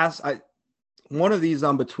last I one of these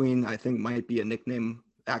on between I think might be a nickname.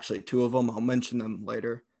 Actually, two of them. I'll mention them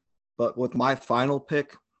later. But with my final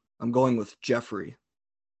pick, I'm going with Jeffrey,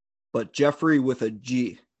 but Jeffrey with a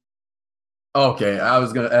G. Okay, I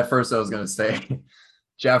was gonna say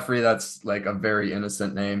Jeffrey. That's like a very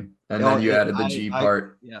innocent name, and No, then you added the G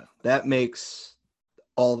part. yeah, that makes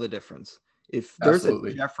all the difference. If there's a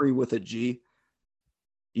Absolutely. Jeffrey with a G,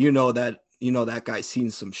 you know that guy's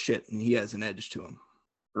seen some shit and he has an edge to him.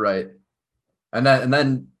 Right. And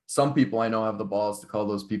then some people I know have the balls to call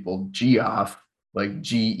those people Geoff, like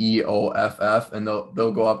Geoff, and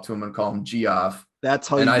they'll go up to him and call him Geoff. That's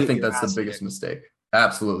how And you I get think your that's the ass biggest kicked. mistake.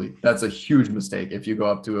 Absolutely. That's a huge mistake. If you go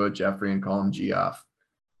up to a Jeffrey and call him Geoff,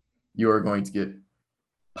 you are going to get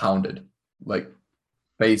pounded, like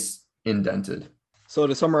face indented. So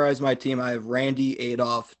to summarize my team, I have Randy,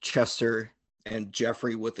 Adolf, Chester, and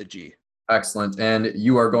Jeffrey with a G. Excellent. And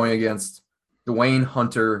you are going against Dwayne,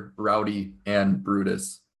 Hunter, Rowdy, and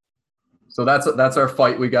Brutus. So that's our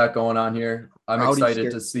fight we got going on here. I'm Rowdy excited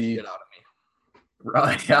scares to the see. shit out of me.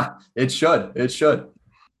 Right, yeah, it should. It should.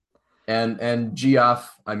 And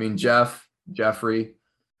Geoff, I mean Jeffrey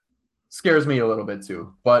scares me a little bit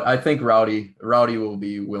too. But I think Rowdy will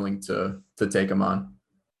be willing to take him on.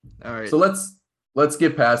 All right. So let's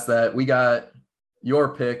get past that. We got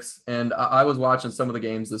your picks, and I was watching some of the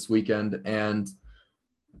games this weekend, and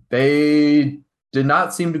they did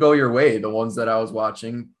not seem to go your way, the ones that I was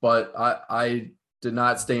watching, but I did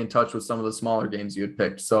not stay in touch with some of the smaller games you had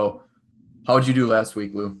picked. So how'd you do last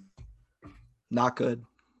week, Lou? Not good.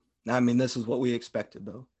 I mean, this is what we expected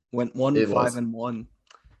though. Went 1-5-1,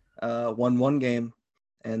 won one game,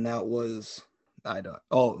 and that was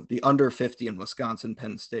the under 50 in Wisconsin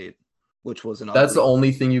Penn State, which was an That's the ugly.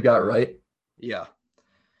 only thing you got right. Yeah.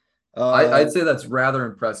 I'd say that's rather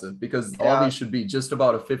impressive because all Yeah, these should be just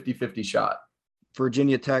about a 50-50 shot.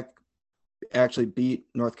 Virginia Tech actually beat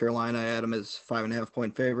North Carolina. I had them as 5.5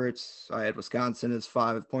 point favorites. I had Wisconsin as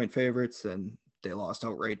 5 point favorites, and they lost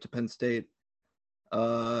outright to Penn State.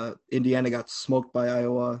 Indiana got smoked by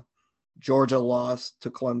Iowa. Georgia lost to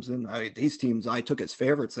Clemson. These teams I took as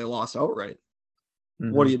favorites. They lost outright.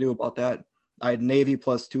 Mm-hmm. What do you do about that? I had Navy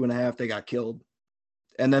plus 2.5. They got killed.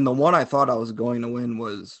 And then the one I thought I was going to win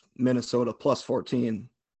was Minnesota plus 14.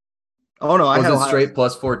 Oh no, I had Was it straight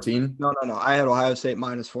plus 14? No. I had Ohio State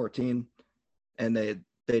minus 14, and they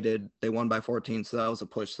won by 14. So that was a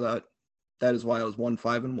push. So that is why I was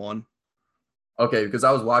 1-5-1. Okay, because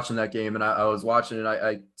I was watching that game and I was watching it.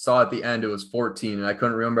 I saw at the end it was 14, and I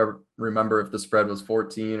couldn't remember if the spread was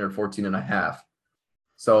 14 or 14 and a half.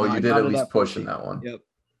 So you did at least push in that one. Yep.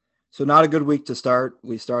 So not a good week to start.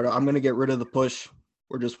 I'm going to get rid of the push.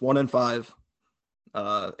 We're just 1-5.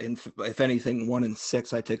 And if anything,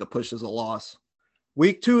 1-6, I take a push as a loss.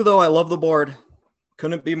 Week 2, though, I love the board.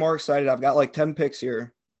 Couldn't be more excited. I've got like 10 picks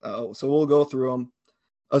here. So we'll go through them.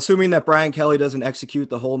 Assuming that Brian Kelly doesn't execute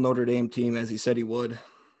the whole Notre Dame team as he said he would,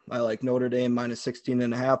 I like Notre Dame minus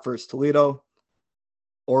 16.5 versus Toledo.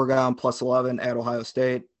 Oregon plus 11 at Ohio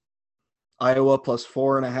State. Iowa plus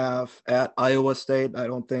 4.5 at Iowa State. I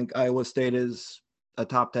don't think Iowa State is a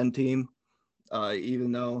top 10 team,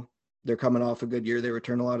 even though they're coming off a good year. They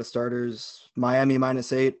return a lot of starters. Miami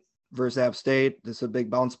minus 8 versus App State. This is a big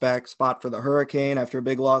bounce back spot for the Hurricane after a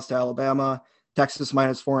big loss to Alabama. Texas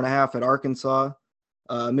minus 4.5 at Arkansas.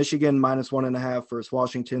 Michigan minus 1.5 versus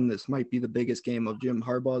Washington. This might be the biggest game of Jim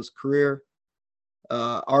Harbaugh's career.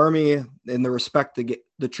 Army, in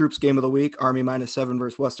the troops game of the week, Army minus 7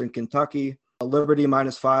 versus Western Kentucky. Liberty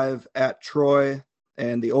minus 5 at Troy,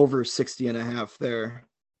 and the over 60.5 there.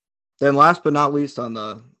 Then last but not least on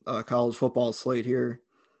the college football slate here,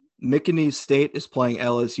 McNeese State is playing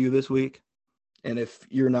LSU this week. And if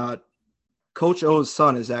you're not, Coach O's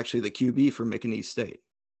son is actually the QB for McNeese State.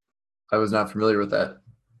 I was not familiar with that.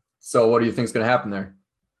 So what do you think is going to happen there?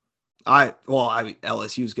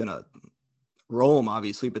 LSU is going to roll him,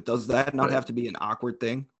 obviously, but does that not have to be an awkward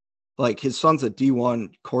thing? Like, his son's a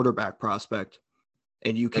D1 quarterback prospect,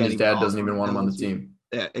 and you can't. And his dad doesn't even want him on the team.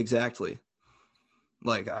 Yeah, exactly.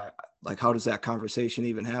 Like how does that conversation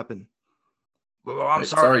even happen? Well, I'm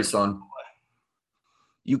sorry, son.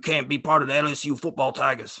 You can't be part of the LSU football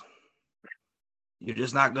Tigers. You're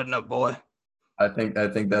just not good enough, boy. I think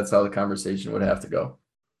that's how the conversation would have to go.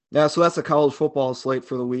 Yeah, so that's the college football slate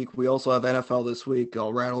for the week. We also have NFL this week.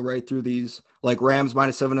 I'll rattle right through these. Like Rams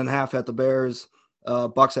minus 7.5 at the Bears,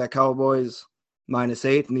 Bucks at Cowboys minus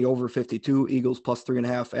 8, and the over 52. Eagles plus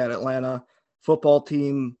 3.5 at Atlanta. Football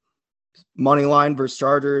team, money line versus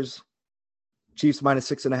Chargers. Chiefs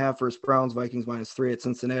 -6.5 versus Browns. Vikings -3 at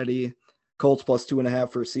Cincinnati. Colts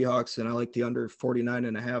 +2.5 for Seahawks, and I like the under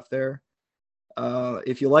 49.5 there.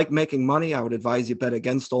 If you like making money, I would advise you bet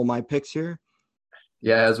against all my picks here.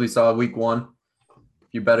 Yeah, as we saw week 1, if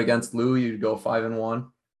you bet against Lou, you'd go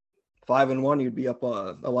 5-1. 5-1, you'd be up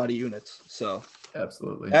a lot of units. So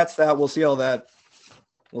absolutely, that's that. We'll see how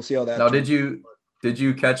that. Now, did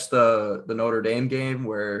you catch the Notre Dame game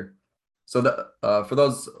where? So for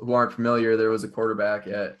those who aren't familiar, there was a quarterback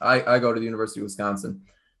at I go to the University of Wisconsin,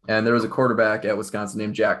 and there was a quarterback at Wisconsin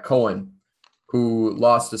named Jack Cohen, who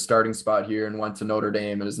lost his starting spot here and went to Notre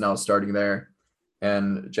Dame and is now starting there.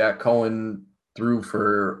 And Jack Cohen threw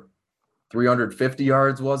for 350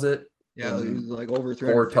 yards, was it? Yeah, he was like over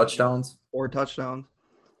 4 touchdowns. 4 touchdowns.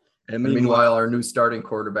 And meanwhile, our new starting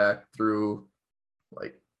quarterback threw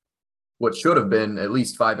like what should have been at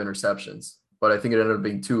least 5 interceptions, but I think it ended up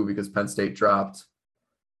being 2 because Penn State dropped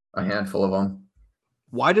a handful of them.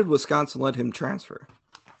 Why did Wisconsin let him transfer?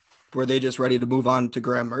 Were they just ready to move on to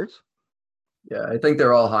Graham Mertz? Yeah, I think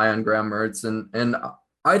they're all high on Graham Mertz, and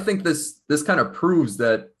I think this kind of proves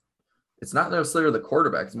that it's not necessarily the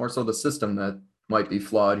quarterback; it's more so the system that might be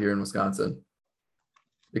flawed here in Wisconsin.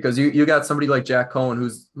 Because you got somebody like Jack Cohen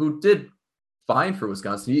who did fine for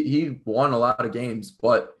Wisconsin. He won a lot of games,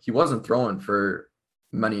 but he wasn't throwing for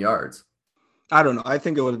many yards. I don't know. I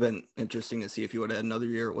think it would have been interesting to see if he would have had another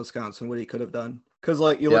year at Wisconsin, what he could have done. Because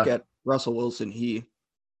like you look at Russell Wilson, he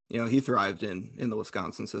thrived in the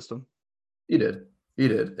Wisconsin system. He did,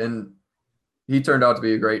 and he turned out to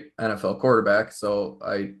be a great NFL quarterback. So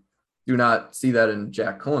I do not see that in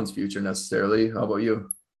Jack Cohen's future necessarily. How about you?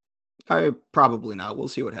 I probably not. We'll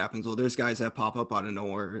see what happens. Well, there's guys that pop up out of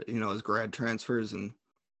nowhere, as grad transfers, and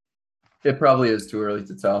it probably is too early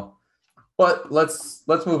to tell. But let's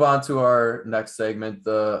move on to our next segment,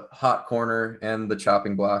 the hot corner and the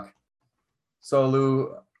chopping block. So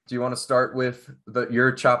Lou, do you want to start with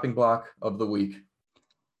your chopping block of the week?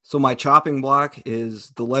 So my chopping block is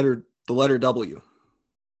the letter W.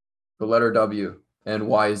 The letter W. And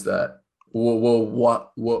why is that? Why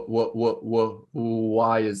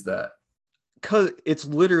is that? Because it's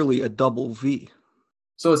literally a double V.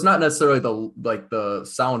 So it's not necessarily the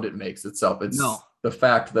sound it makes itself. It's the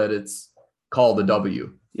fact that it's called a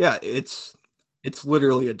W. Yeah, it's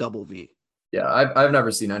literally a double V. Yeah, I've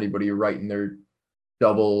never seen anybody writing their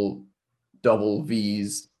double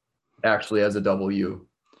V's actually as a W.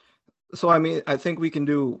 So I mean, I think we can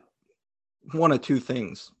do one of two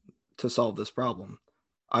things to solve this problem.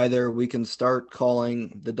 Either we can start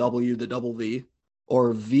calling the W the double V,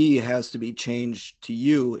 or V has to be changed to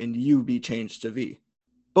U and U be changed to V.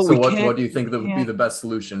 But so what do you think would be the best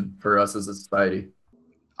solution for us as a society?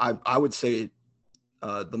 I would say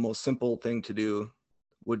the most simple thing to do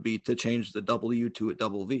would be to change the W to a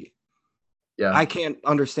double V. Yeah. I can't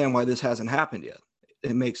understand why this hasn't happened yet.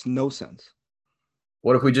 It makes no sense.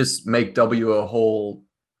 What if we just make W a whole,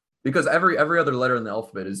 because every other letter in the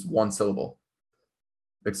alphabet is one syllable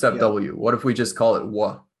except W. What if we just call it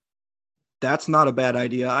WA? That's not a bad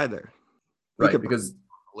idea either. Right, because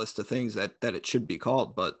a list of things that it should be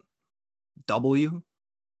called, but W?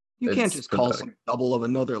 You can't just call some double of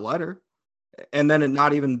another letter and then it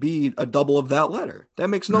not even be a double of that letter. That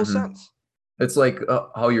makes no sense. It's like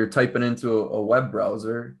how you're typing into a web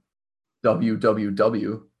browser,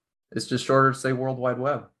 www. It's just shorter to say World Wide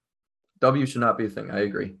Web. W should not be a thing. I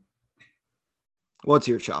agree. What's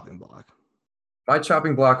your chopping block? My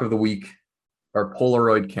chopping block of the week are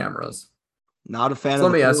Polaroid cameras. Not a fan so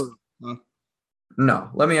of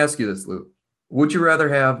No, let me ask you this, Lou. Would you rather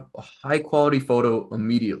have a high quality photo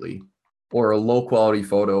immediately or a low quality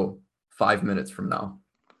photo 5 minutes from now?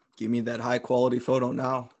 Give me that high quality photo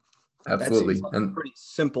now. Absolutely. That seems like a pretty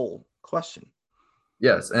simple question.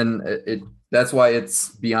 Yes, and that's why it's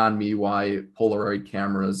beyond me why Polaroid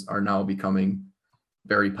cameras are now becoming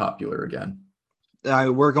very popular again.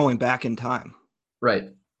 We're going back in time. Right.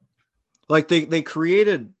 Like they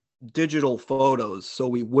created digital photos so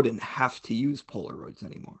we wouldn't have to use Polaroids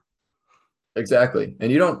anymore. Exactly.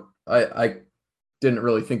 And I didn't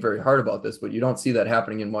really think very hard about this, but you don't see that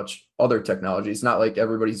happening in much other technology. It's not like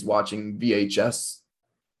everybody's watching VHS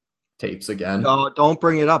tapes again. No, don't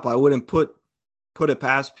bring it up. I wouldn't put it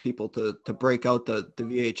past people to break out the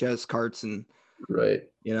VHS carts and right,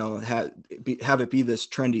 have it be this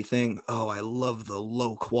trendy thing. Oh, I love the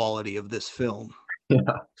low quality of this film. Yeah.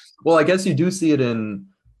 Well, I guess you do see it in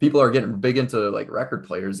people are getting big into like record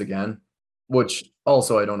players again, which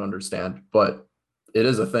also I don't understand, but it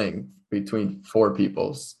is a thing between 4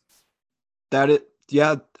 peoples. I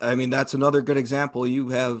mean, that's another good example. You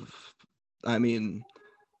have I mean,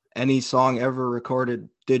 any song ever recorded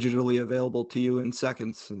digitally available to you in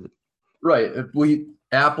seconds. Right. If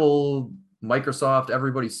Apple, Microsoft,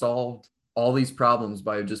 everybody solved all these problems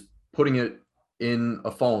by just putting it in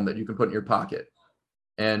a phone that you can put in your pocket.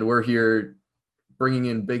 And we're here bringing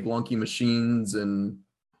in big lunky machines and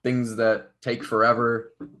things that take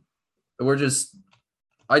forever.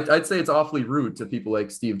 I'd say it's awfully rude to people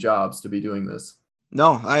like Steve Jobs to be doing this.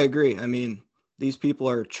 No, I agree. I mean, these people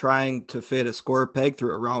are trying to fit a square peg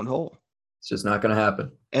through a round hole. It's just not going to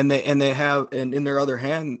happen. And in their other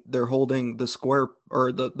hand, they're holding the square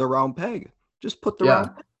or the round peg. Just put the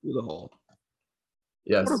round peg through the hole.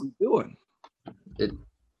 Yes. What are we doing?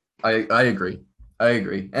 I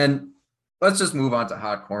agree. And let's just move on to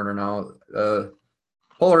Hot Corner now.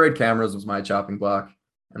 Polaroid cameras was my chopping block,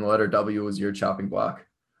 and the letter W was your chopping block.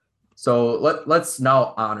 So let's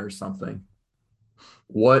now honor something.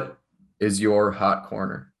 What is your hot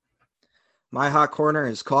corner? My hot corner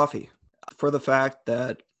is coffee, for the fact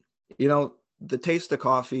that, the taste of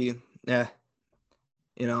coffee, I'm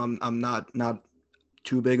not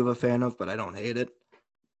too big of a fan of, but I don't hate it.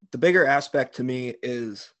 The bigger aspect to me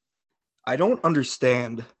is I don't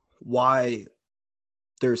understand why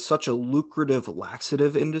there's such a lucrative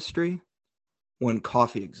laxative industry when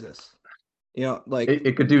coffee exists. Like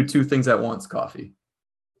it could do two things at once, coffee.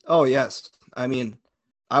 Oh, yes. I mean,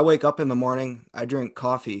 I wake up in the morning, I drink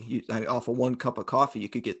coffee. Off of 1 cup of coffee, you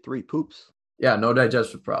could get 3 poops. Yeah, no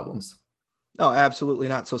digestive problems. No, absolutely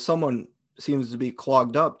not. So someone seems to be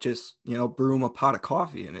clogged up, just, brew them a pot of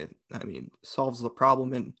coffee, and it solves the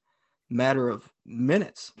problem in a matter of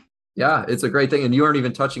minutes. Yeah, it's a great thing. And you aren't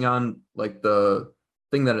even touching on like the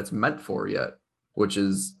thing that it's meant for yet, which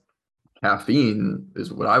is caffeine,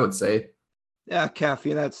 is what I would say. Yeah,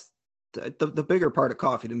 caffeine. That's the bigger part of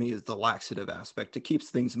coffee to me is the laxative aspect. It keeps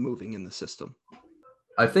things moving in the system.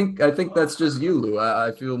 I think that's just you, Lou.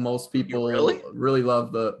 I feel most people really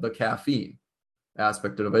love the caffeine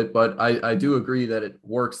aspect of it, but I do agree that it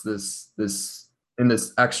works this in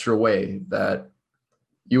this extra way that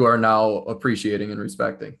you are now appreciating and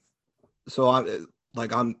respecting. So I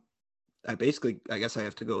guess I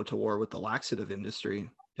have to go to war with the laxative industry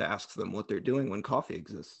to ask them what they're doing when coffee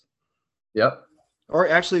exists. Yep. Or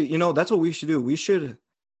actually, that's what we should do. We should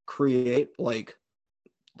create like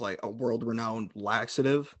a world-renowned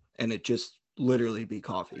laxative, and it just literally be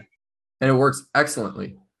coffee. And it works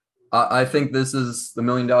excellently. I think this is the $1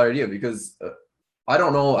 million idea, because I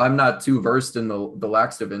don't know, I'm not too versed in the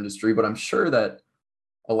laxative industry, but I'm sure that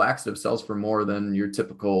a laxative sells for more than your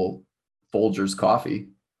typical Folgers coffee.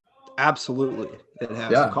 Absolutely. It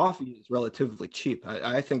has. Yeah. Coffee is relatively cheap.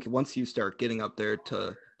 I think once you start getting up there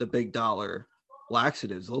to the big dollar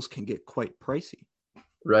laxatives, those can get quite pricey.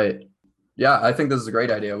 Right. Yeah, I think this is a great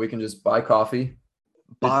idea. We can just buy coffee,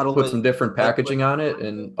 put some different packaging on it,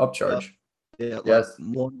 and upcharge. Yeah. Yes.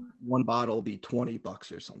 One bottle will be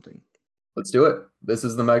 $20 or something. Let's do it. This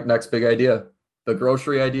is the next big idea. The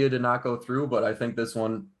grocery idea did not go through, but I think this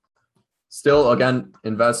one still, again,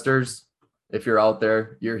 investors, if you're out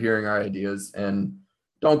there, you're hearing our ideas, and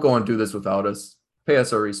don't go and do this without us. Pay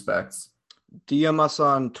us our respects. DM us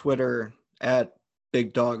on Twitter at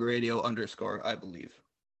BigDogRadio_, I believe.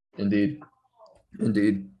 Indeed.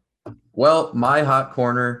 Well, my hot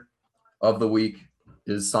corner of the week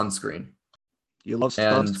is sunscreen. You love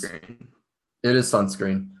sunscreen. It is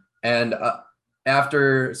sunscreen. And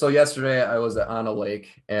yesterday I was on a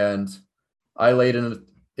lake, and I laid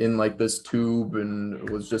in like this tube and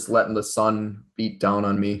was just letting the sun beat down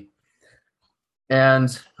on me.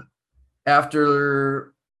 And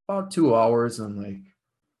after about 2 hours, I'm like,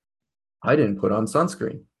 I didn't put on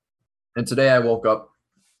sunscreen. And today I woke up,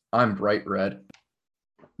 I'm bright red.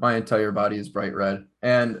 My entire body is bright red.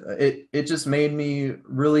 And it just made me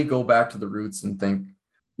really go back to the roots and think,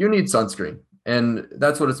 you need sunscreen. And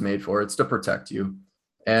that's what it's made for. It's to protect you.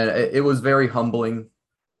 And it was very humbling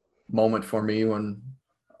moment for me when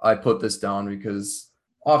I put this down, because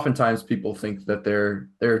oftentimes people think that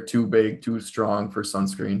they're too big, too strong for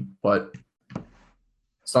sunscreen, but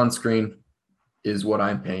sunscreen is what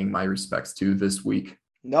I'm paying my respects to this week.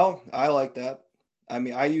 No, I like that. I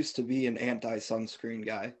mean, I used to be an anti-sunscreen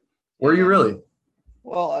guy. Were you really?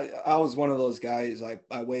 Well, I was one of those guys.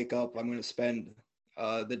 I wake up, I'm going to spend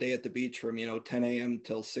the day at the beach from 10 a.m.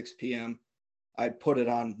 till 6 p.m. I'd put it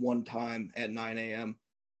on one time at 9 a.m.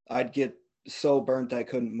 I'd get so burnt I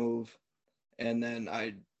couldn't move, and then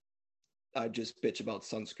I'd just bitch about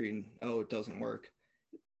sunscreen. Oh, it doesn't work.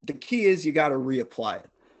 The key is you got to reapply it.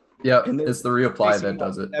 Yeah, it's the reapply that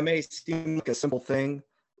does it. That may seem like a simple thing.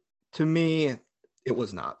 To me, it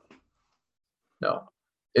was not. No,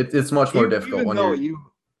 it's much more difficult when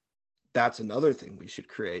that's another thing we should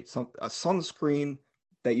create, a sunscreen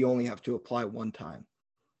that you only have to apply one time.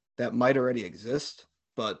 That might already exist,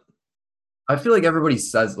 but I feel like everybody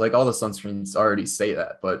says, like, all the sunscreens already say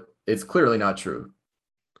that, but it's clearly not true.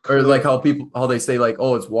 Or like how they say, like,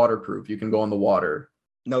 oh, it's waterproof, you can go in the water.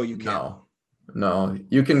 No, you can't. No,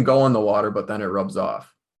 you can go in the water, but then it rubs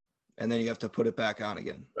off. And then you have to put it back on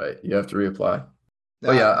again. Right, you have to reapply.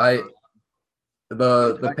 But yeah,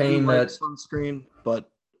 the pain like that sunscreen, but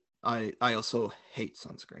I also hate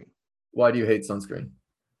sunscreen. Why do you hate sunscreen?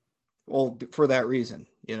 Well, for that reason,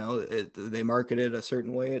 they market it a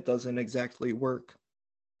certain way. It doesn't exactly work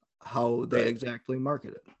how they exactly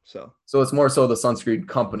market it. So it's more so the sunscreen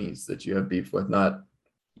companies that you have beef with, not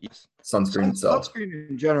sunscreen itself. Sunscreen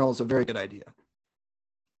in general is a very good idea.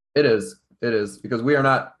 It is because we are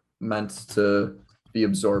not meant to be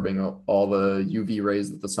absorbing all the UV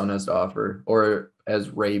rays that the sun has to offer, or as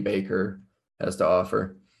Ray Baker has to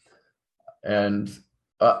offer. And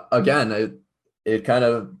again, it kind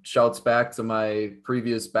of shouts back to my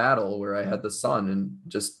previous battle where I had the sun, and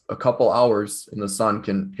just a couple hours in the sun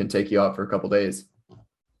can take you out for a couple days.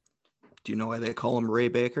 Do you know why they call him Ray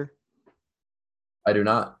Baker? I do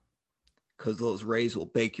not. Because those rays will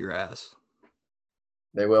bake your ass.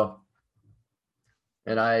 They will.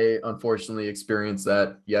 And I unfortunately experienced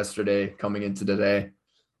that yesterday coming into today.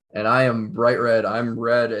 And I am bright red. I'm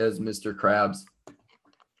red as Mr. Krabs.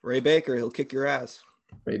 Ray Baker, he'll kick your ass.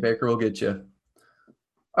 Ray Baker will get you.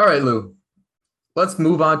 All right, Lou. Let's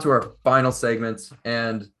move on to our final segment.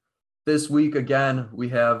 And this week, again, we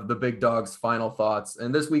have the Big Dog's final thoughts.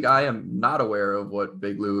 And this week, I am not aware of what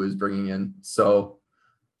Big Lou is bringing in. So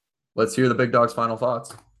let's hear the Big Dog's final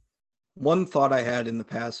thoughts. One thought I had in the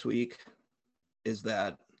past week is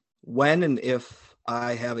that when and if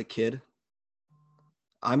I have a kid,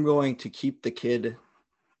 I'm going to keep the kid,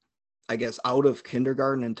 I guess, out of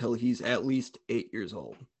kindergarten until he's at least 8 years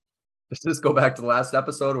old. Does this go back to the last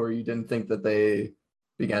episode where you didn't think that they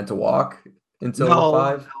began to walk until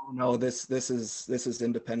 5? No, this is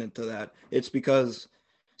independent to that. It's because,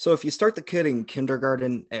 so if you start the kid in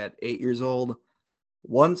kindergarten at 8 years old,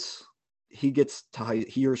 once he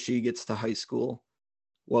or she gets to high school,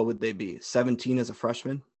 what would they be? 17 as a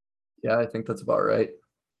freshman? Yeah, I think that's about right.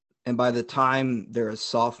 And by the time they're a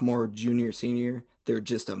sophomore, junior, senior, they're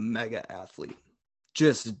just a mega athlete,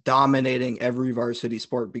 just dominating every varsity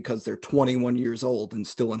sport because they're 21 years old and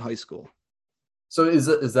still in high school. So is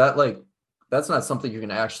that like, that's not something you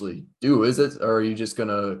can actually do, is it? Or are you just going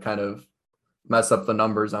to kind of mess up the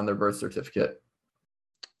numbers on their birth certificate?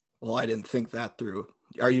 Well, I didn't think that through.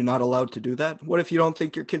 Are you not allowed to do that? What if you don't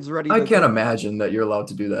think your kid's ready? I can't imagine that you're allowed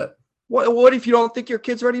to do that. What if you don't think your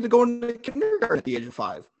kid's ready to go into kindergarten at the age of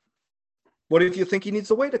 5? What if you think he needs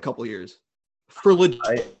to wait a couple years for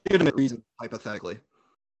legitimate reasons, hypothetically?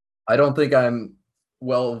 I don't think I'm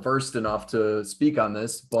well versed enough to speak on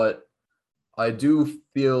this, but I do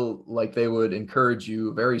feel like they would encourage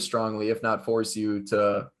you very strongly, if not force you,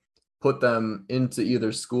 to put them into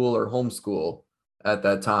either school or homeschool at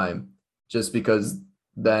that time, just because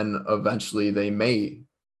then eventually they may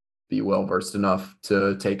be well versed enough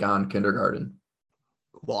to take on kindergarten.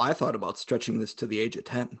 Well, I thought about stretching this to the age of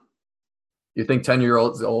 10. You think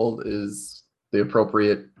 10-year-olds old is the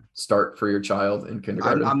appropriate start for your child in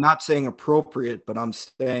kindergarten? I'm not saying appropriate, but I'm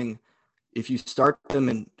saying if you start them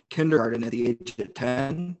in kindergarten at the age of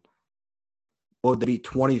 10, would they be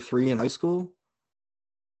 23 in high school?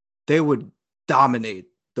 They would dominate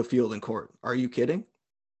the field and court. Are you kidding?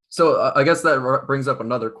 So I guess that brings up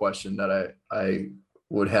another question that I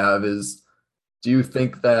would have is, do you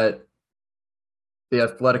think that the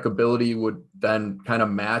athletic ability would then kind of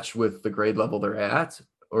match with the grade level they're at?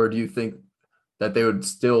 Or do you think that they would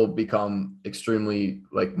still become extremely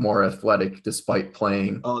like more athletic despite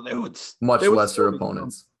playing much lesser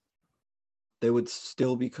opponents? They would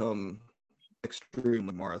still become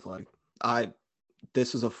extremely more athletic.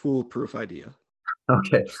 This is a foolproof idea.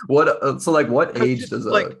 Okay. What age does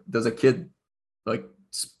a kid like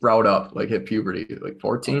sprout up, like hit puberty? Like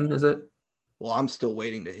 14, is it? Well, I'm still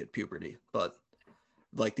waiting to hit puberty, but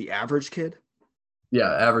like the average kid?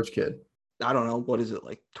 Yeah, average kid. I don't know. What is it,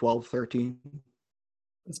 like 12, 13?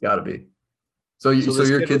 It's got to be. So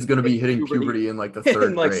your kid's going to be hitting puberty in like the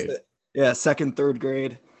third grade. Second, third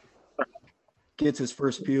grade. Gets his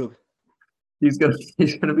first pube. He's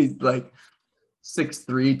gonna be like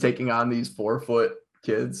 6'3", taking on these 4-foot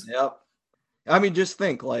kids. Yep. I mean, just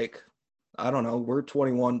think, like, I don't know, we're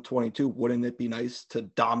 21, 22. Wouldn't it be nice to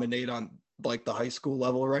dominate on like the high school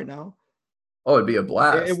level right now? Oh, it'd be a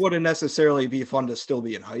blast. It wouldn't necessarily be fun to still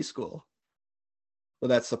be in high school, but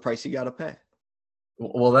that's the price you got to pay.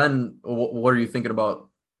 Well, then what are you thinking about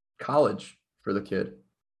college for the kid.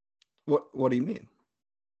 What do you mean?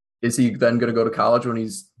 Is he then going to go to college when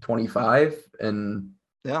he's 25? And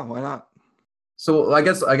Yeah, why not? so I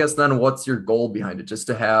guess then what's your goal behind it? Just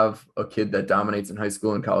to have a kid that dominates in high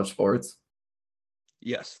school and college sports?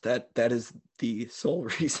 Yes, that is the sole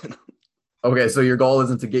reason. Okay, so your goal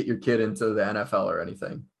isn't to get your kid into the NFL or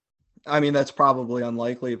anything. I mean, that's probably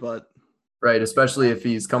unlikely, but Right, especially if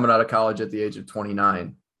he's coming out of college at the age of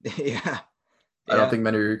 29. yeah, I don't yeah. think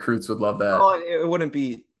many recruits would love that. Well, it wouldn't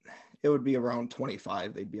be. It would be around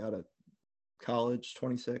 25. They'd be out of college,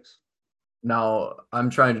 26. Now, I'm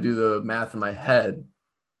trying to do the math in my head,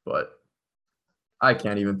 but I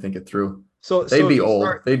can't even think it through. So They'd if be you old.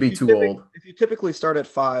 start, They'd be if you too old. if you typically start at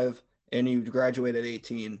 5 and you graduate at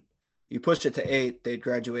 18, you push it to 8, they'd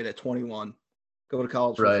graduate at 21. Go to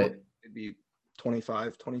college for 4, Right. it'd be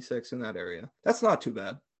 25, 26 in that area. That's not too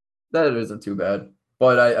bad. That isn't too bad.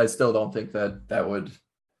 But I still don't think that would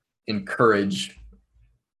encourage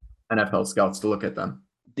NFL scouts to look at them.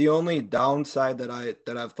 The only downside that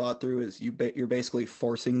I've thought through is you're basically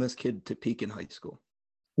forcing this kid to peak in high school.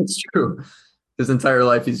 It's true. His entire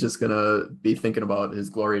life, he's just going to be thinking about his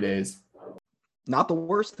glory days. Not the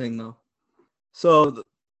worst thing, though. So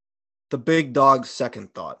the big dog's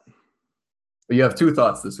second thought. But you have 2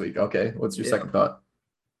 thoughts this week. Okay. What's your Yeah. second thought?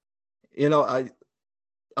 You know,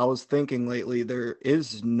 I was thinking lately, there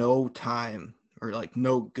is no time or like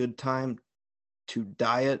no good time to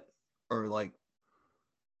diet or like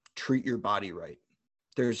treat your body right.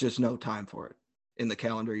 There's just no time for it in the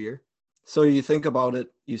calendar year. So you think about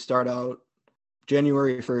it, you start out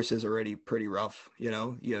January 1st is already pretty rough. You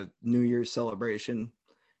know, you have New Year's celebration,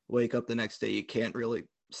 wake up the next day, you can't really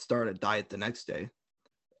start a diet the next day.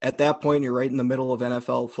 At that point, you're right in the middle of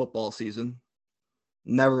NFL football season.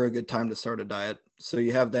 Never a good time to start a diet. So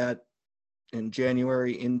you have that in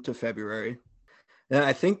January into February. And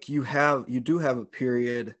I think you do have a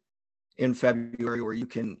period in February where you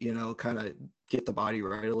can, kind of get the body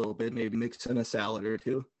right a little bit, maybe mix in a salad or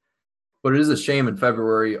two. But it is a shame in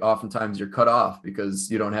February, oftentimes you're cut off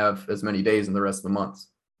because you don't have as many days in the rest of the months.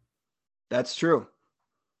 That's true.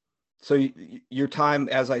 So your time,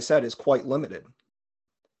 as I said, is quite limited.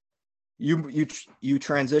 You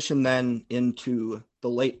transition then into the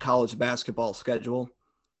late college basketball schedule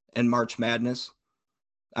and March Madness.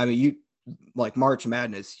 I mean, like March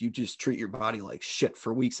Madness, you just treat your body like shit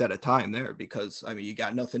for weeks at a time there because, I mean, you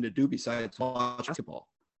got nothing to do besides watch basketball.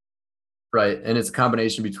 Right. And it's a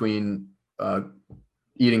combination between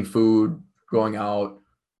eating food, going out,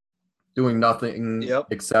 doing nothing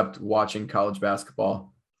except watching college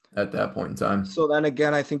basketball at that point in time. So then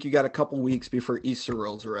again, I think you got a couple weeks before Easter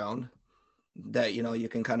rolls around that, you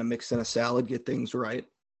can kind of mix in a salad, get things right.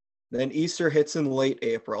 Then Easter hits in late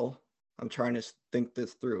April. I'm trying to think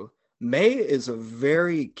this through. May is a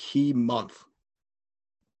very key month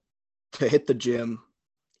to hit the gym,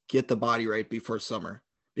 get the body right before summer.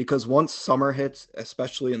 Because once summer hits,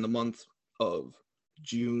 especially in the month of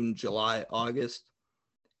June, July, August,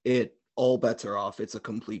 all bets are off. It's a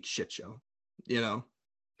complete shit show,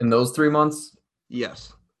 In those 3 months?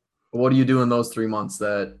 Yes. What do you do in those 3 months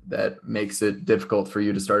that makes it difficult for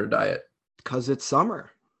you to start a diet? Because it's summer.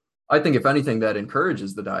 I think if anything, that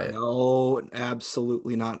encourages the diet. No,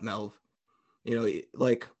 absolutely not, Melv.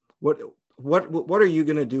 Like what are you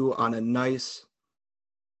gonna do on a nice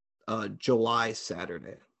July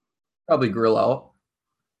Saturday? Probably grill out.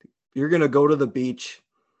 You're gonna go to the beach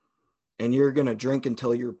and you're gonna drink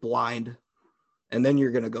until you're blind, and then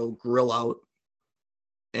you're gonna go grill out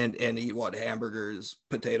and eat hamburgers,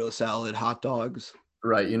 potato salad, hot dogs.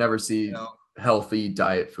 Right. You never see healthy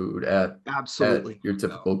diet food at your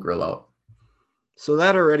typical grill out. So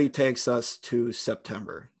that already takes us to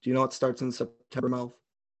September. Do you know what starts in September, Mel?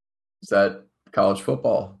 Is that college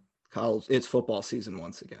football? It's football season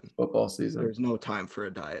once again. Football season. There's no time for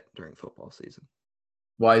a diet during football season.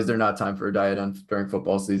 Why is there not time for a diet during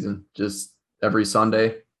football season? Just every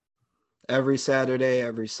Sunday? Every Saturday,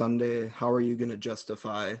 every Sunday. How are you going to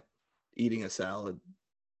justify eating a salad,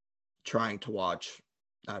 trying to watch,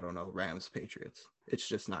 I don't know, Rams, Patriots? It's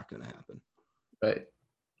just not going to happen. Right.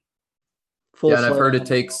 And I've heard it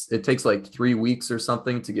takes like 3 weeks or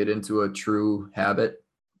something to get into a true habit.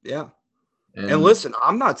 Yeah. And listen,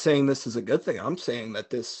 I'm not saying this is a good thing. I'm saying that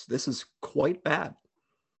this is quite bad.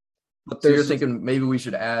 But so you're thinking maybe we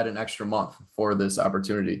should add an extra month for this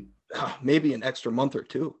opportunity. Maybe an extra month or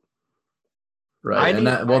two. Right.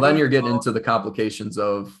 Then you're getting into the complications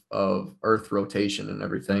of Earth rotation and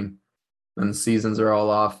everything. And the seasons are all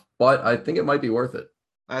off. But I think it might be worth it.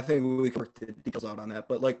 I think we can work the details out on that.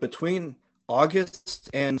 But like between August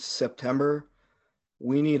and September,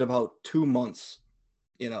 we need about 2 months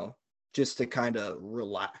just to kind of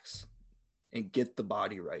relax and get the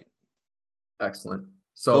body right. Excellent.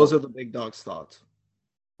 So those are the big dog's thoughts.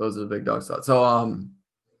 So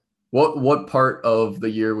what part of the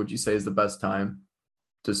year would you say is the best time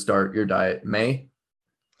to start your diet? May?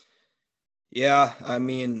 Yeah, I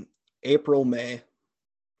mean, April, May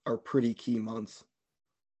are pretty key months.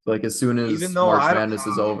 Like as soon as Even though March Madness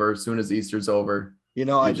is over, as soon as Easter's over,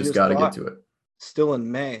 I just got to get to it. Still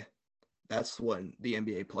in May, that's when the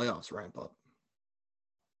NBA playoffs ramp up.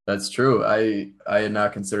 That's true. I had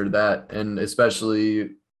not considered that, and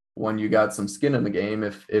especially when you got some skin in the game.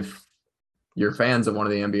 If you're fans of one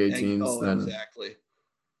of the NBA teams, then exactly,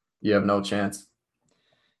 you have no chance.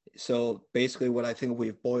 So basically, what I think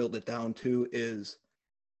we've boiled it down to is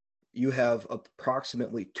you have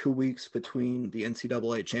approximately 2 weeks between the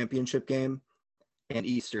NCAA championship game and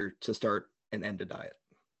Easter to start and end a diet.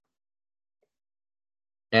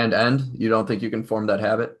 You don't think you can form that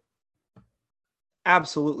habit?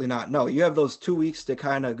 Absolutely not. No, you have those 2 weeks to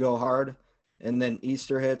kind of go hard, and then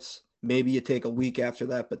Easter hits. Maybe you take a week after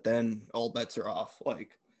that, but then all bets are off.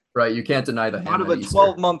 Right, you can't deny the hand. Out of a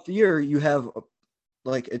 12-month year, you have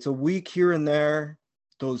it's a week here and there.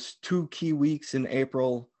 Those 2 key weeks in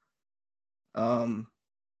April. I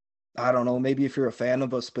don't know. Maybe if you're a fan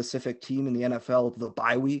of a specific team in the NFL, the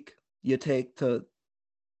bye week you take to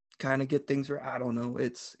kind of get things right. I don't know.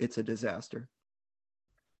 It's a disaster.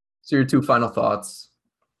 So your 2 final thoughts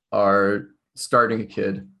are starting a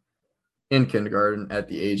kid in kindergarten at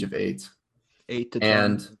the age of 8. 8 to 10.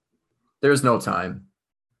 And there's no time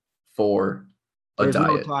for a diet.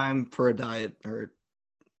 There's no time for a diet. Or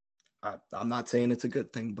I'm not saying it's a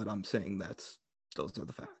good thing, but I'm saying those are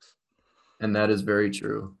the facts. And that is very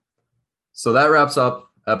true. So that wraps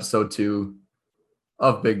up episode 2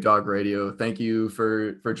 of Big Dog Radio. Thank you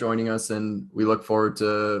for joining us, and we look forward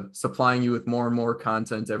to supplying you with more and more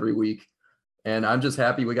content every week. And I'm just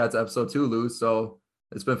happy we got to episode 2, Lou. So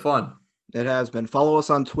it's been fun. It has been. Follow us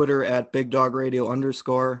on Twitter at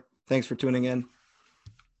BigDogRadio_. Thanks for tuning in.